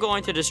 I'm not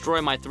going to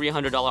destroy my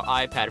 $300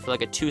 iPad for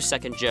like a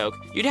 2-second joke.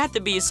 You'd have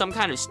to be some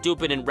kind of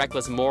stupid and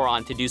reckless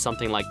moron to do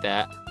something like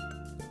that.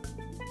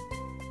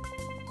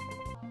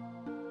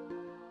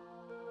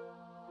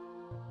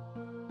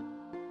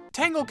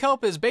 Tangle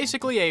Kelp is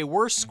basically a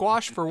worse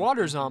squash for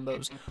water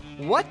zombos.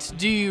 What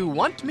do you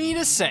want me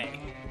to say?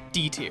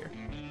 D tier.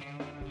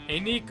 Hey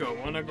Nico,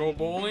 wanna go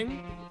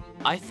bowling?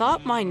 I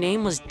thought my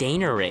name was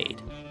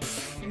Danerade.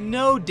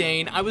 No,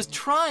 Dane, I was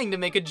trying to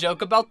make a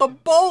joke about the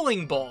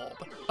bowling bulb.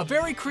 A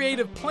very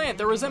creative plant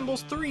that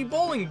resembles 3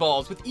 bowling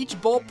balls, with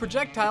each bulb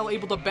projectile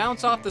able to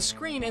bounce off the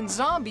screen, and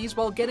zombies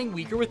while getting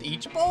weaker with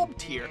each bulb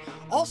tier.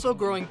 Also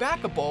growing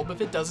back a bulb if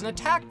it doesn't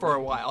attack for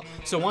a while.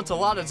 So once a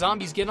lot of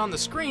zombies get on the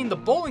screen, the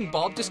bowling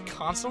bulb just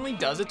constantly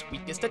does its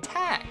weakest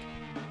attack.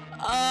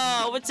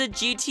 Oh, it's a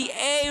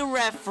GTA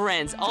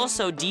reference.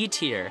 Also D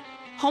tier.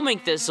 Homing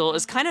Thistle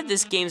is kind of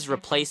this game's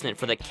replacement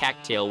for the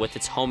Cactail with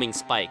its homing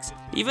spikes.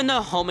 Even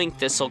though Homing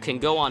Thistle can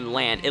go on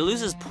land, it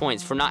loses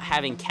points for not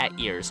having cat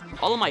ears.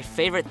 All of my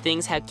favorite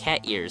things have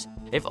cat ears.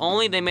 If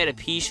only they made a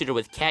pea shooter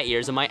with cat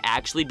ears, it might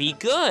actually be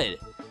good.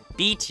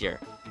 B tier.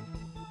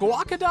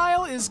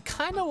 Guacodile is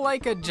kind of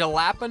like a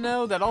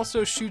Jalapeno that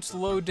also shoots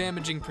low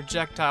damaging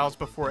projectiles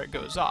before it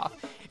goes off.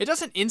 It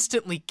doesn't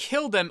instantly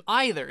kill them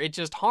either, it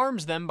just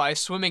harms them by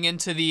swimming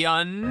into the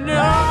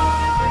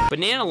unknown.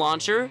 Banana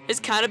Launcher is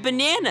kind of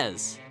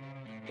bananas.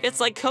 It's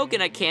like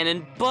Coconut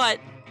Cannon,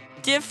 but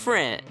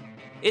different.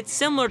 It's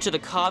similar to the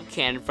Cob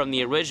Cannon from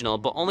the original,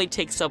 but only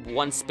takes up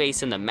 1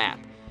 space in the map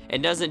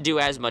and doesn't do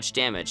as much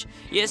damage,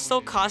 yet it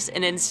still costs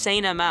an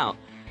insane amount.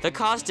 The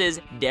cost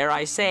is, dare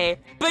I say,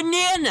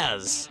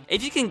 bananas!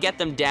 If you can get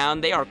them down,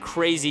 they are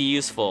crazy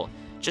useful.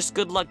 Just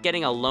good luck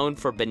getting a loan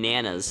for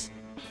bananas.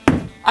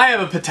 I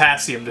have a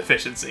potassium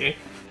deficiency.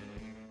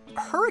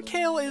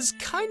 Hurricane is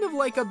kind of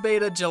like a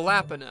beta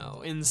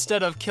Jalapeno.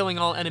 Instead of killing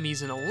all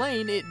enemies in a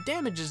lane, it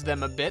damages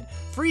them a bit,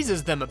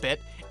 freezes them a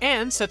bit,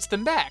 and sets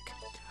them back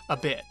a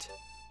bit.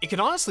 It can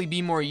honestly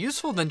be more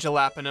useful than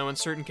Jalapeno in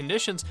certain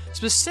conditions,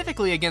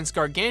 specifically against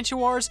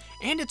Gargantuars,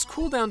 and its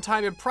cooldown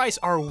time and price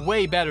are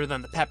way better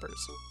than the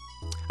peppers.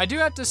 I do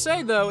have to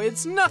say though,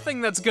 it's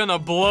nothing that's gonna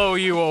blow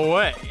you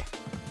away.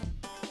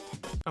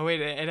 Oh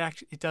wait,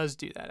 it does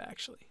do that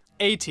actually.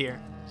 A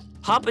tier.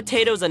 Hot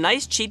Potato is a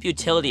nice cheap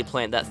utility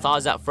plant that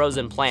thaws out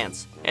frozen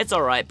plants. It's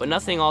alright, but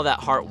nothing all that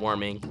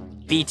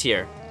heartwarming. B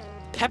tier.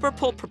 Pepper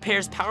Pulp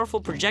prepares powerful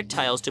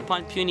projectiles to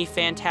punt puny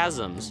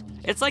phantasms.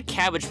 It's like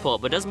Cabbage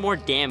Pulp, but does more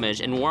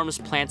damage and warms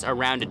plants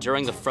around it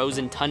during the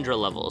frozen tundra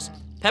levels.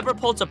 Pepper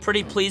Pulp's a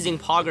pretty pleasing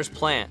poggers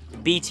plant.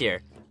 B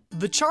tier.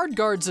 The Chard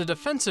Guard's a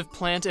defensive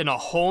plant in a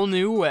whole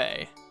new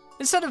way.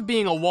 Instead of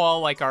being a wall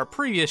like our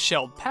previous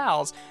shelled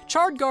pals,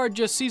 Chard Guard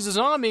just sees a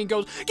zombie and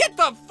goes, "Get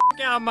the fuck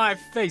out of my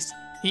face!"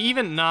 He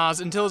even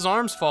gnaws until his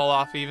arms fall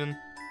off even.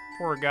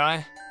 Poor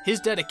guy. His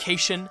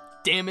dedication,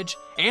 damage,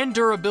 and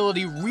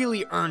durability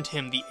really earned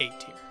him the A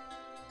tier.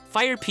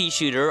 Fire Pea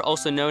Shooter,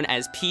 also known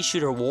as Pea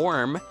Shooter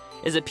Worm,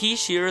 is a pea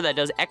shooter that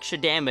does extra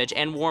damage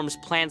and warms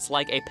plants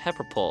like a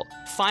pepper pulp.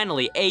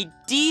 Finally, a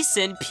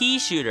decent pea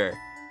shooter.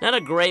 Not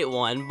a great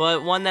one,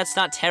 but one that's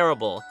not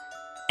terrible.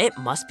 It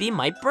must be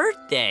my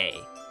birthday.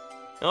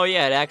 Oh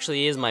yeah, it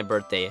actually is my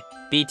birthday.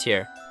 B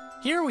tier.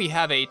 Here we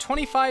have a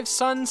 25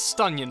 Sun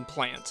Stunyon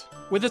plant.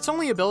 With its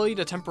only ability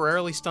to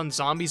temporarily stun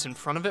zombies in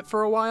front of it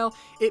for a while,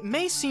 it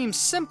may seem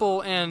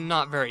simple and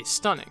not very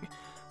stunning.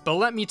 But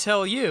let me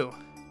tell you,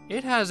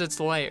 it has its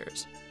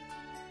layers.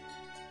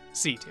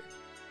 C tier.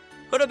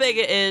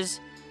 Rutabaga is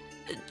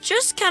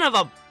just kind of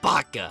a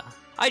baka.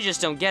 I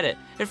just don't get it.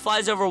 It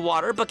flies over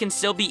water but can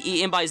still be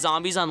eaten by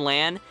zombies on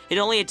land. It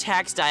only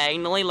attacks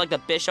diagonally like the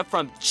bishop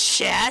from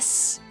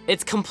chess.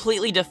 It's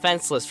completely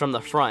defenseless from the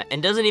front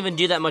and doesn't even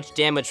do that much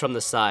damage from the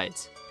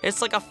sides.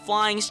 It's like a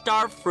flying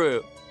star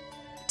fruit.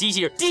 D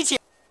tier, D tier.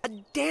 A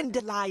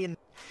dandelion.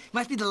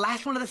 Must be the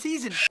last one of the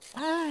season.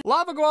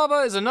 Lava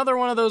Guava is another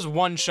one of those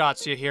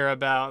one-shots you hear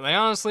about. They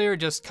honestly are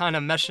just kind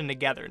of meshing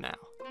together now.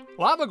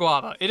 Lava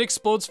Guava, it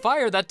explodes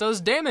fire that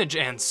does damage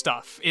and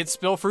stuff. It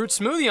spill fruit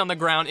smoothie on the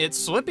ground, it's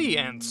slippy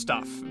and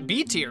stuff.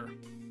 B tier.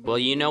 Well,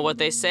 you know what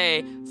they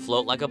say,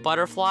 float like a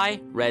butterfly,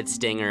 red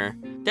stinger.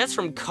 That's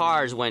from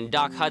Cars when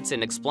Doc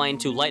Hudson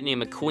explained to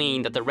Lightning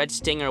McQueen that the red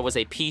stinger was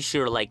a pea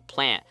shooter-like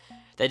plant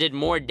that did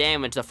more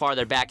damage the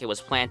farther back it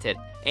was planted.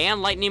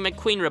 And Lightning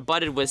McQueen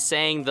rebutted with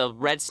saying the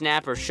red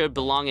snapper should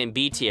belong in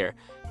B tier.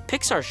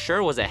 Pixar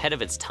sure was ahead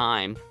of its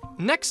time.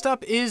 Next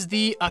up is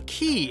the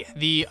Aki,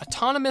 the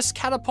Autonomous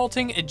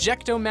Catapulting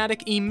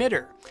Ejectomatic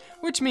Emitter,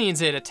 which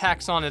means it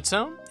attacks on its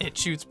own, it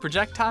shoots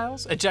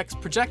projectiles, ejects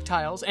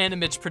projectiles, and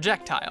emits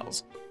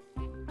projectiles.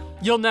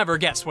 You'll never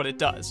guess what it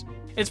does.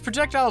 Its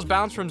projectiles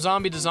bounce from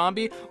zombie to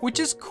zombie, which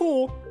is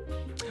cool,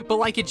 but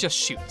like it just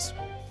shoots.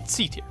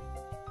 C tier.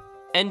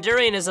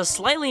 Endurian is a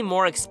slightly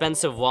more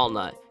expensive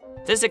walnut.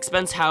 This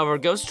expense, however,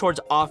 goes towards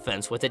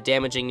offense with it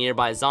damaging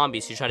nearby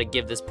zombies who try to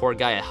give this poor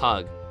guy a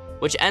hug,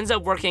 which ends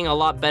up working a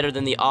lot better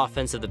than the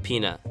offense of the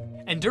peanut.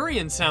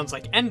 Endurian sounds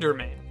like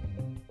Enderman.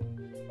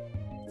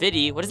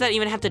 Viddy, what does that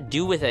even have to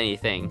do with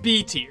anything?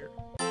 B tier.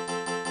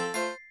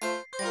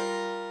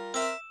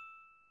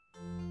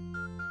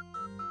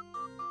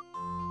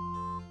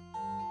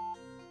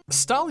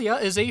 Stalia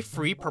is a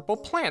free purple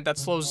plant that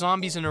slows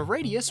zombies in a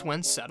radius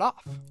when set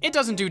off. It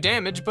doesn't do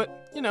damage,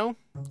 but, you know,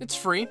 it's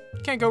free.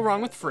 Can't go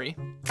wrong with free.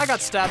 I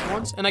got stabbed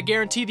once, and I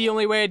guarantee the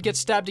only way I'd get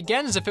stabbed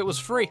again is if it was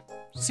free.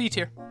 C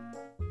tier.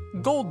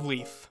 Gold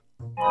leaf.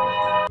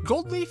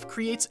 Gold leaf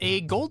creates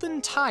a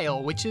golden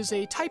tile, which is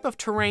a type of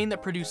terrain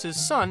that produces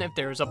sun if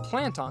there's a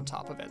plant on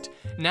top of it.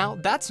 Now,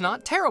 that's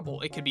not terrible.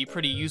 It could be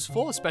pretty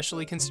useful,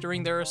 especially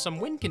considering there are some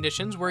wind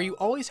conditions where you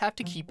always have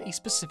to keep a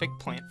specific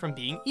plant from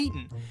being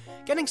eaten.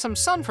 Getting some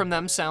sun from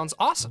them sounds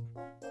awesome.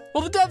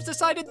 Well, the devs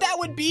decided that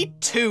would be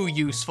too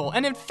useful,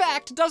 and in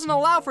fact, doesn't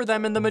allow for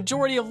them in the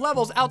majority of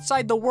levels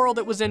outside the world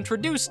it was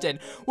introduced in,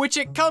 which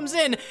it comes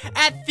in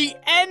at the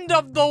end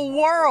of the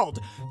world.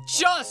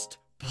 Just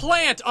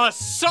plant a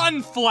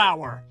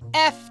sunflower.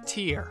 F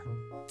tier.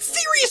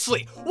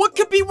 Seriously, what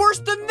could be worse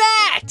than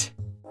that?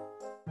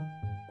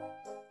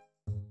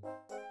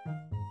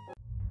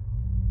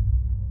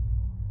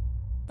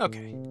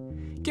 Okay,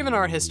 given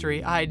our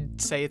history,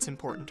 I'd say it's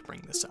important to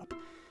bring this up.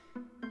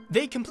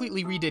 They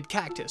completely redid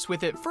Cactus,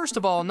 with it first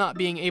of all not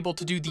being able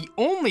to do the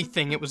only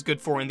thing it was good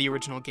for in the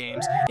original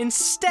games,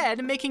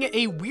 instead making it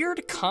a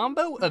weird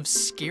combo of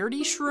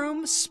Scaredy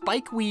Shroom,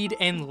 Spikeweed,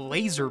 and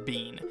Laser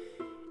Bean.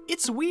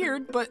 It's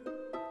weird, but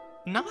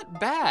not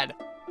bad.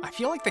 I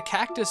feel like the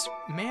Cactus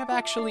may have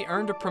actually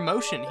earned a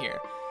promotion here.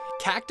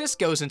 Cactus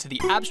goes into the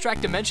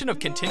abstract dimension of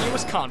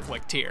continuous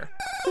conflict here.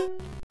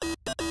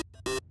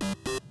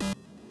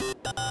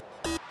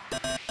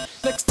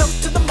 Next up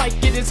to the mic,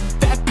 it is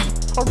Phat Beat.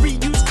 A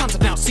reused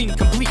concept now seen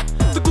complete.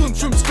 The gloom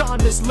shroom's gone,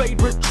 mislaid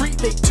retreat.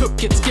 They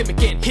took its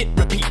gimmick and hit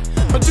repeat.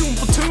 A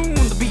doomful tune,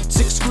 the beats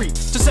excrete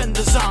to send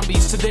the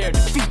zombies to their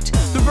defeat.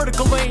 The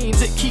vertical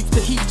lanes, it keeps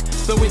the heat,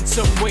 though in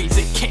some ways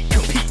it can't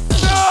compete.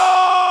 No!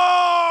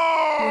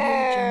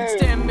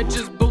 Its damage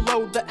is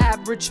below the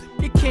average.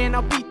 It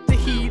cannot beat the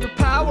heat or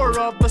power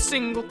of a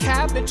single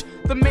cabbage.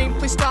 The main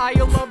play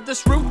style of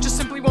this route just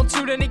simply won't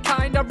suit any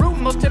kind of route.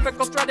 Most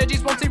typical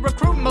strategies won't see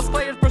recruit. Most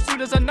players'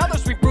 pursuit is another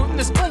sweet route, and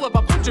is full of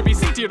a bunch of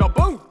C tier to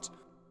boot.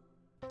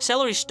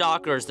 Celery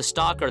Stalker is the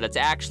stalker that's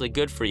actually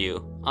good for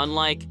you,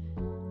 unlike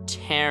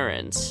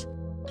Terrence.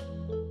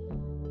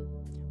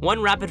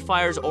 One rapid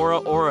fires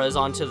auras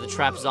onto the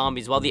trapped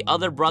zombies, while the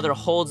other brother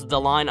holds the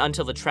line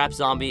until the trapped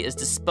zombie is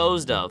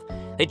disposed of.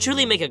 They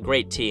truly make a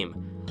great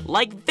team,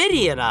 like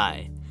Viddy and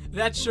I.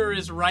 That sure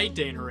is right,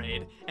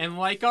 Danerade. And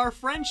like our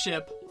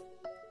friendship,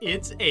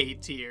 it's A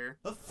tier.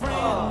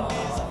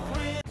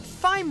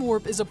 Time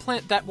warp is a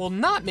plant that will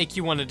not make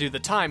you want to do the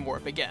time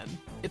warp again.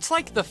 It's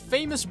like the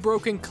famous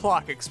broken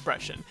clock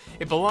expression.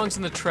 It belongs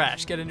in the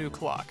trash, get a new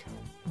clock.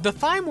 The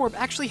Time Warp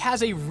actually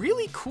has a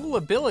really cool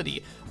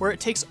ability where it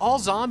takes all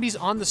zombies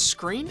on the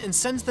screen and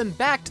sends them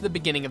back to the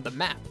beginning of the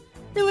map.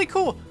 Really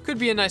cool. Could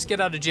be a nice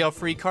get out of jail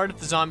free card if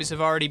the zombies have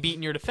already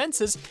beaten your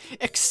defenses,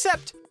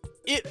 except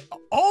it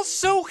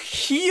also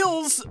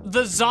heals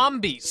the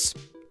zombies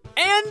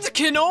and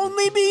can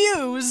only be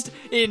used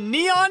in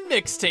Neon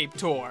Mixtape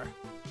Tour.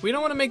 We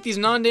don't want to make these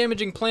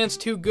non-damaging plants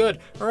too good,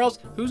 or else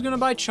who's gonna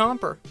buy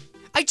Chomper?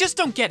 I just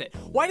don't get it.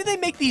 Why do they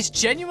make these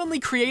genuinely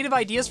creative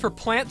ideas for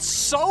plants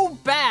so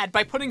bad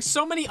by putting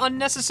so many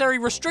unnecessary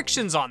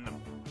restrictions on them?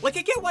 Like,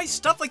 I get why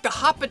stuff like the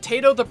hot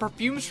potato, the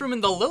perfume shroom,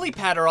 and the lily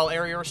pad are all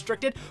area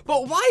restricted,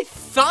 but why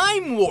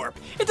Time Warp?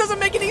 It doesn't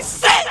make any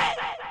sense!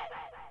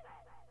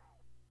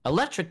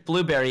 Electric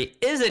Blueberry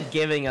isn't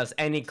giving us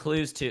any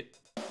clues to...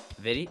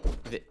 Viddy?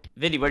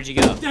 Viddy, where'd you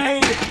go?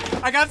 Dang,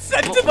 I got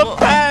sent to the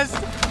past.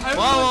 I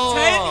was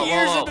 10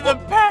 years into the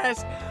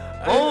past.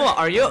 Oh,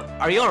 are you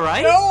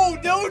alright?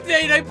 No,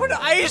 Dane, I put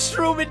ice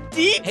room in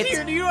D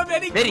tier. Do you have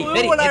any clue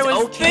Viddy, what I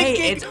was okay.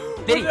 thinking?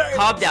 Viddy,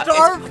 calm down.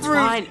 It's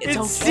fine. It's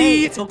okay.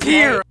 C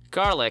tier.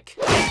 Garlic.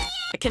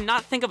 I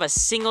cannot think of a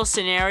single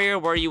scenario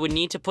where you would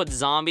need to put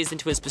zombies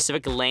into a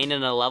specific lane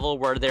in a level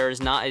where there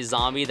is not a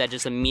zombie that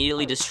just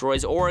immediately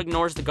destroys or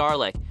ignores the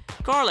garlic.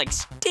 Garlic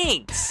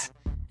stinks.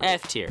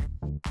 F tier.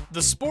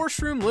 The Spore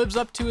Shroom lives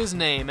up to his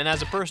name, and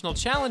as a personal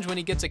challenge, when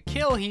he gets a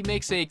kill, he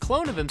makes a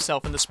clone of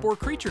himself in the Spore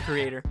Creature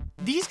Creator.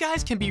 These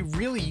guys can be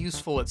really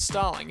useful at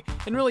stalling,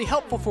 and really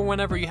helpful for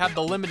whenever you have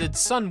the limited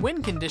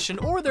sun-wind condition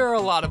or there are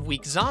a lot of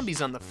weak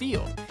zombies on the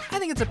field. I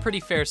think it's a pretty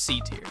fair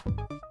C tier.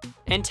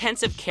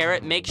 Intensive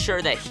Carrot makes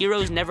sure that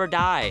heroes never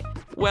die.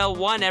 Well,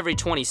 one every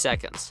 20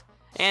 seconds.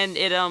 And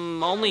it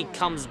only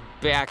comes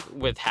back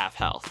with half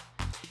health.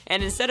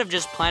 And instead of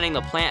just planting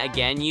the plant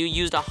again, you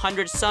used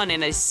 100 sun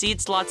and a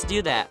seed slot to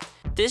do that.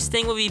 This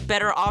thing would be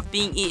better off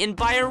being eaten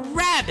by a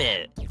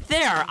rabbit.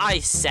 There, I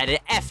said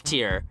it, F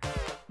tier.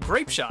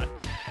 Grape Shot?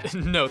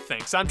 No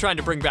thanks, I'm trying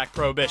to bring back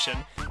Prohibition.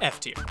 F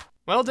tier.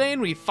 Well,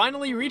 Dane, we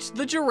finally reached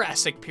the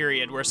Jurassic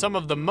period, where some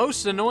of the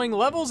most annoying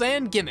levels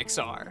and gimmicks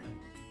are.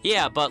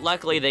 Yeah, but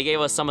luckily they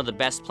gave us some of the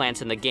best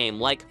plants in the game,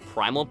 like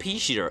Primal Pea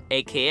Shooter,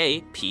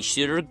 aka Pea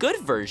Shooter Good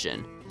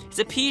version. It's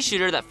a pea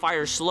shooter that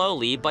fires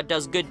slowly but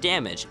does good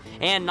damage,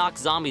 and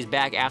knocks zombies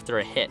back after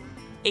a hit.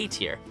 A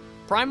tier.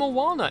 Primal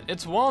Walnut,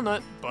 it's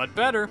walnut, but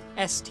better.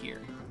 S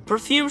tier.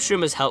 Perfume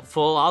Shroom is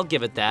helpful, I'll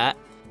give it that.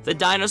 The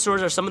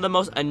dinosaurs are some of the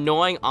most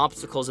annoying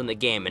obstacles in the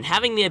game, and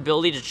having the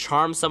ability to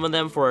charm some of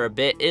them for a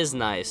bit is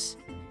nice.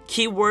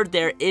 Keyword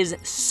there is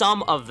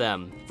some of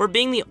them. For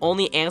being the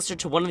only answer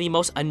to one of the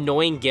most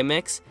annoying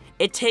gimmicks,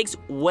 it takes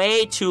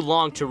way too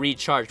long to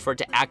recharge for it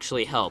to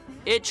actually help.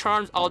 It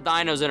charms all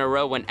dinos in a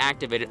row when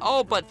activated.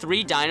 Oh, but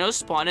 3 dinos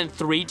spawn in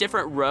 3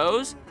 different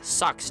rows?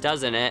 Sucks,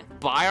 doesn't it?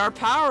 Buy our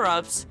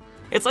power-ups.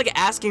 It's like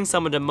asking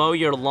someone to mow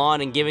your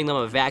lawn and giving them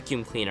a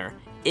vacuum cleaner.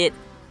 It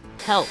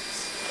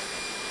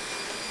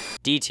helps.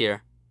 D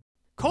tier.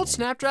 Cold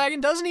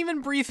Snapdragon doesn't even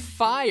breathe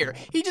fire.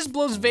 He just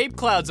blows vape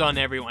clouds on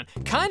everyone.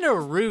 Kinda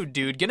rude,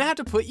 dude. Gonna have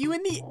to put you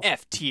in the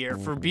F tier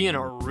for being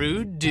a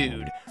rude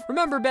dude.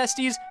 Remember,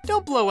 besties,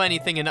 don't blow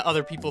anything into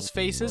other people's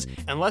faces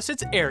unless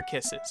it's air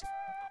kisses.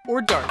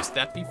 Or darts,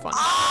 that'd be fun.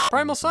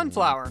 Primal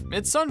Sunflower,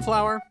 it's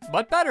sunflower,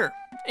 but better.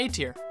 A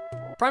tier.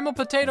 Primal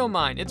Potato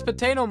Mine, it's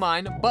potato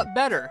mine, but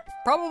better.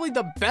 Probably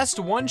the best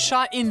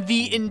one-shot in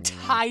the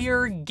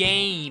entire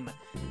game.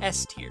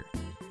 S tier.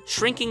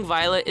 Shrinking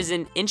Violet is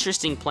an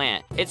interesting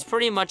plant. It's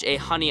pretty much a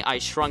Honey, I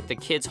Shrunk the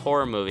Kids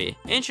horror movie.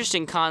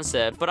 Interesting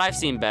concept, but I've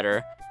seen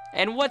better.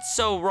 And what's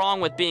so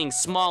wrong with being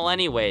small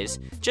anyways?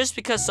 Just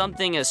because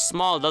something is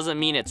small doesn't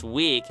mean it's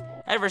weak.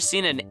 Ever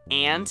seen an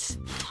ant?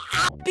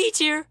 B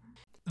tier.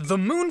 The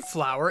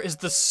Moonflower is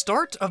the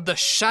start of the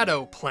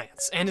shadow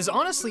plants and is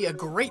honestly a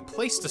great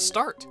place to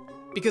start.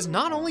 Because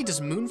not only does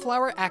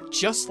Moonflower act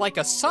just like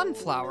a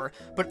sunflower,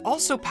 but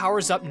also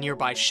powers up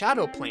nearby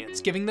shadow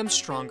plants, giving them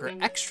stronger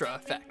extra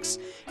effects.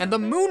 And the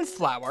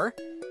Moonflower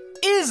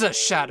is a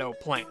shadow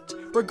plant.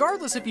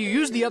 Regardless if you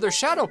use the other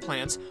shadow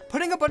plants,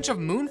 putting a bunch of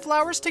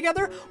Moonflowers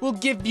together will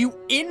give you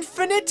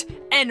infinite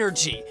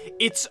energy.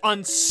 It's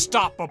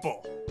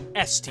unstoppable.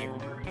 S tier.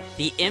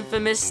 The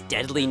infamous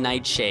Deadly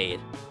Nightshade.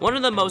 One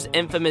of the most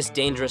infamous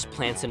dangerous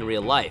plants in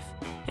real life.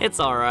 It's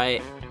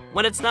alright.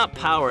 When it's not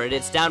powered,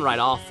 it's downright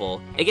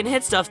awful. It can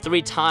hit stuff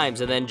 3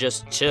 times and then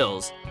just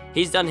chills.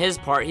 He's done his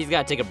part, he's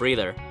gotta take a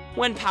breather.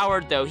 When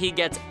powered though, he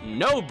gets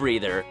no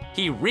breather.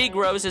 He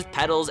regrows his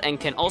petals and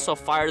can also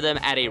fire them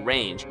at a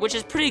range, which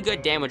is pretty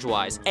good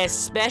damage-wise,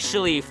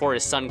 especially for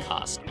his sun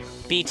cost.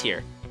 B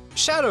tier.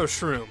 Shadow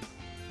Shroom,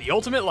 the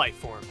ultimate life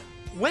form.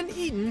 When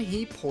eaten,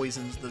 he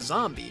poisons the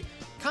zombie.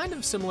 Kind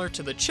of similar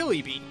to the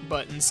chili bean,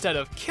 but instead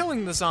of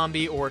killing the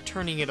zombie or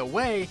turning it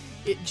away,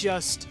 it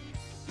just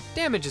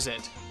damages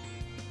it.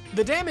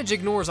 The damage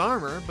ignores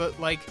armor, but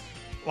like,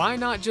 why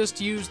not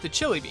just use the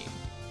chili bean?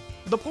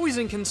 The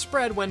poison can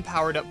spread when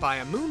powered up by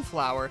a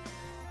Moonflower,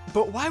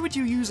 but why would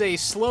you use a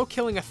slow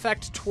killing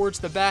effect towards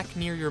the back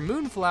near your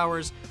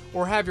Moonflowers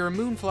or have your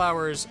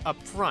Moonflowers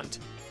up front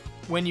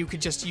when you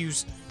could just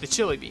use the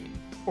chili bean?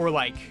 Or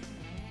like,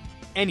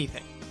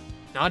 anything.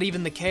 Not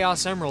even the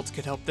Chaos Emeralds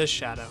could help this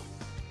shadow.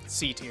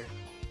 C tier.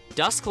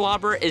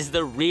 Dusklobber is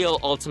the real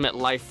ultimate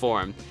life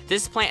form.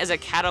 This plant is a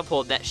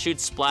catapult that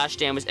shoots splash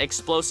damage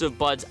explosive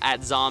buds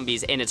at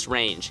zombies in its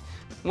range.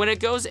 When it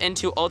goes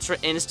into Ultra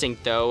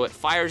Instinct though, it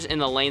fires in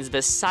the lanes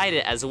beside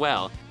it as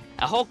well.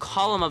 A whole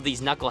column of these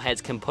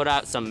knuckleheads can put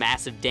out some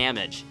massive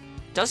damage.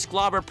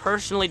 Dusklobber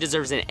personally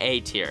deserves an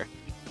A tier.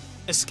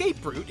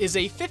 Escape Root is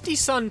a 50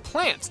 sun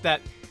plant that,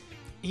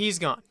 he's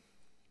gone.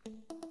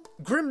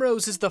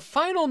 Grimrose is the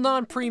final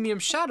non-premium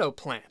shadow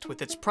plant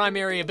with its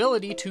primary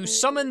ability to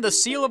summon the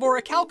Seal of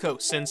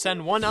Orichalcos and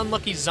send one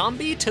unlucky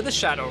zombie to the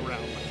Shadow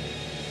Realm.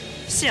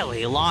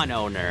 Silly lawn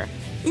owner.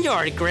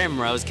 Your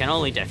Grimrose can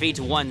only defeat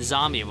one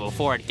zombie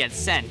before it gets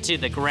sent to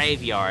the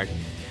graveyard.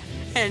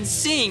 And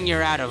seeing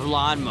you're out of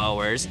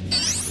lawnmowers,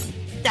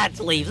 that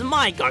leaves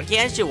my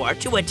Gargantuar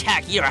to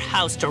attack your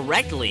house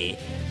directly.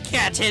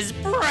 Get his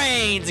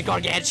brains,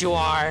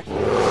 Gargantuar!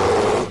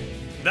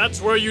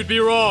 That's where you'd be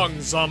wrong,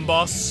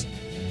 Zomboss.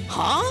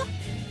 Huh?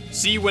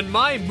 See, when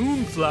my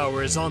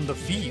Moonflower is on the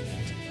field,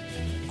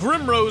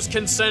 Grimrose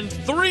can send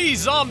 3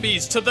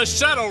 zombies to the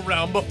Shadow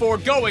Realm before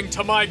going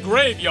to my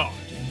graveyard.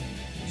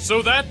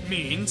 So that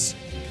means,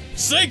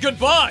 say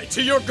goodbye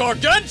to your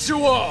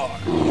Gargantuar!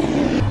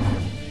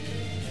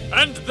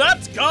 And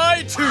that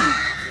guy too!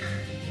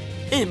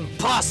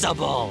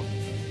 Impossible!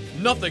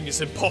 Nothing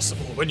is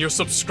impossible when you're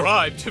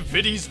subscribed to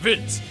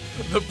Viddy'sVids.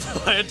 The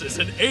plant is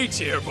an A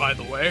tier, by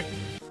the way.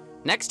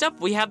 Next up,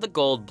 we have the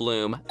Gold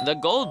Bloom. The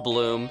Gold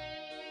Bloom...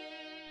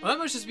 Well, that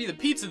must just be the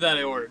pizza that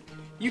I ordered.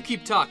 You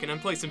keep talking, I'm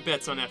placing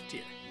bets on F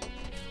tier.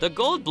 The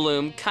Gold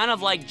Bloom, kind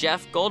of like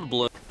Jeff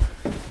Goldblum.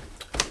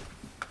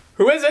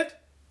 Who is it?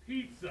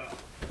 Pizza.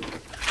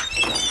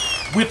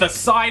 With a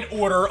side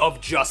order of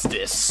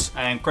justice.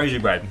 And Crazy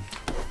Bread.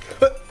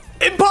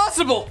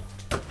 Impossible!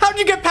 How'd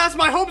you get past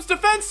my home's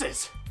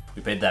defenses?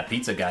 We paid that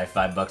pizza guy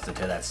 $5 to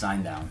tear that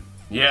sign down.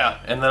 Yeah,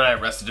 and then I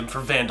arrested him for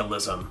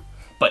vandalism.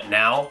 But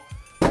now,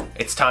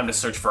 it's time to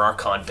search for our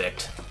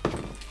convict.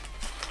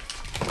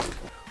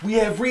 We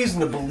have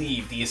reason to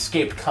believe the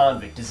escaped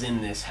convict is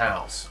in this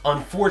house.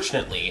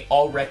 Unfortunately,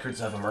 all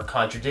records of him are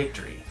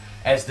contradictory,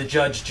 as the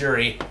judge,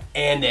 jury,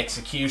 and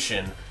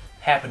execution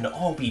happen to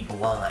all be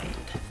blind.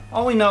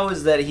 All we know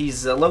is that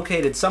he's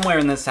located somewhere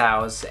in this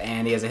house,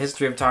 and he has a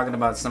history of talking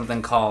about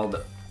something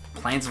called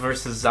Plants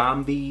vs.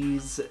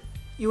 Zombies.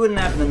 You wouldn't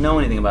happen to know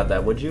anything about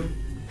that, would you?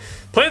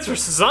 Plants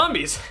vs.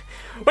 Zombies?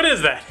 What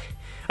is that?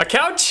 A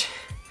couch?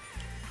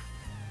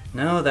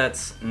 No,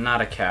 that's not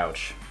a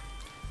couch.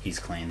 He's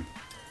clean.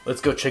 Let's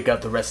go check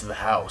out the rest of the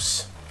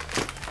house.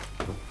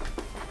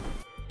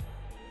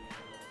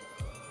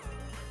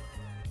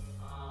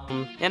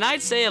 And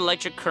I'd say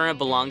Electric Current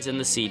belongs in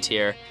the C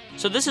tier.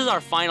 So this is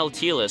our final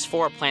tier list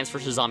for Plants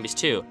vs. Zombies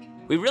 2.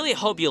 We really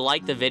hope you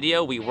liked the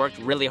video. We worked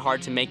really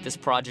hard to make this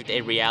project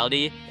a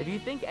reality. If you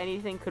think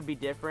anything could be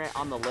different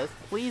on the list,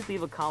 please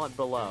leave a comment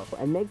below.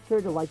 And make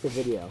sure to like the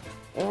video.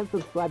 And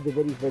subscribe to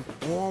Viddy'sVids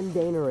and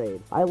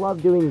Danerade. I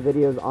love doing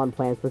videos on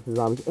Plants vs.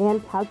 Zombies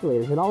and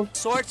calculators and all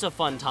sorts of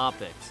fun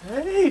topics.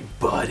 Hey,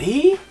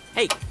 buddy.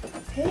 Hey.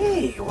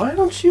 Hey, why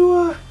don't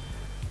you,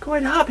 go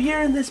and hop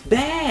here in this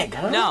bag,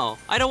 huh? No,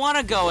 I don't want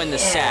to go in the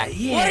sack.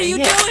 Yeah, What are you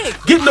doing?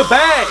 Get in the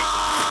bag!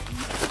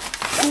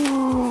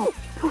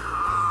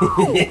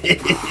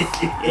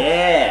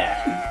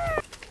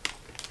 Yeah!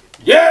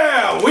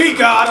 Yeah, we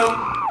got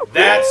him!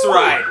 That's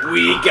right,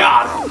 we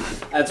got him!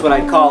 That's what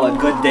I call a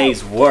good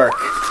day's work.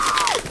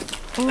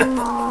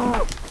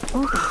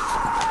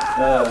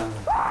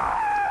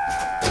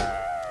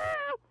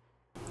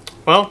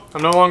 Well,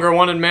 I'm no longer a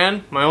wanted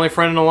man. My only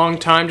friend in a long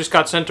time just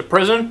got sent to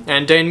prison,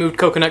 and Dane moved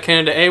Coconut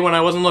Cannon to A when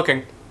I wasn't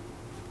looking.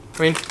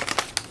 I mean,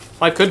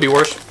 life could be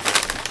worse.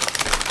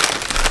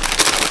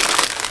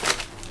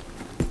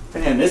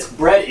 Man, this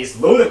bread is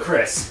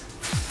ludicrous.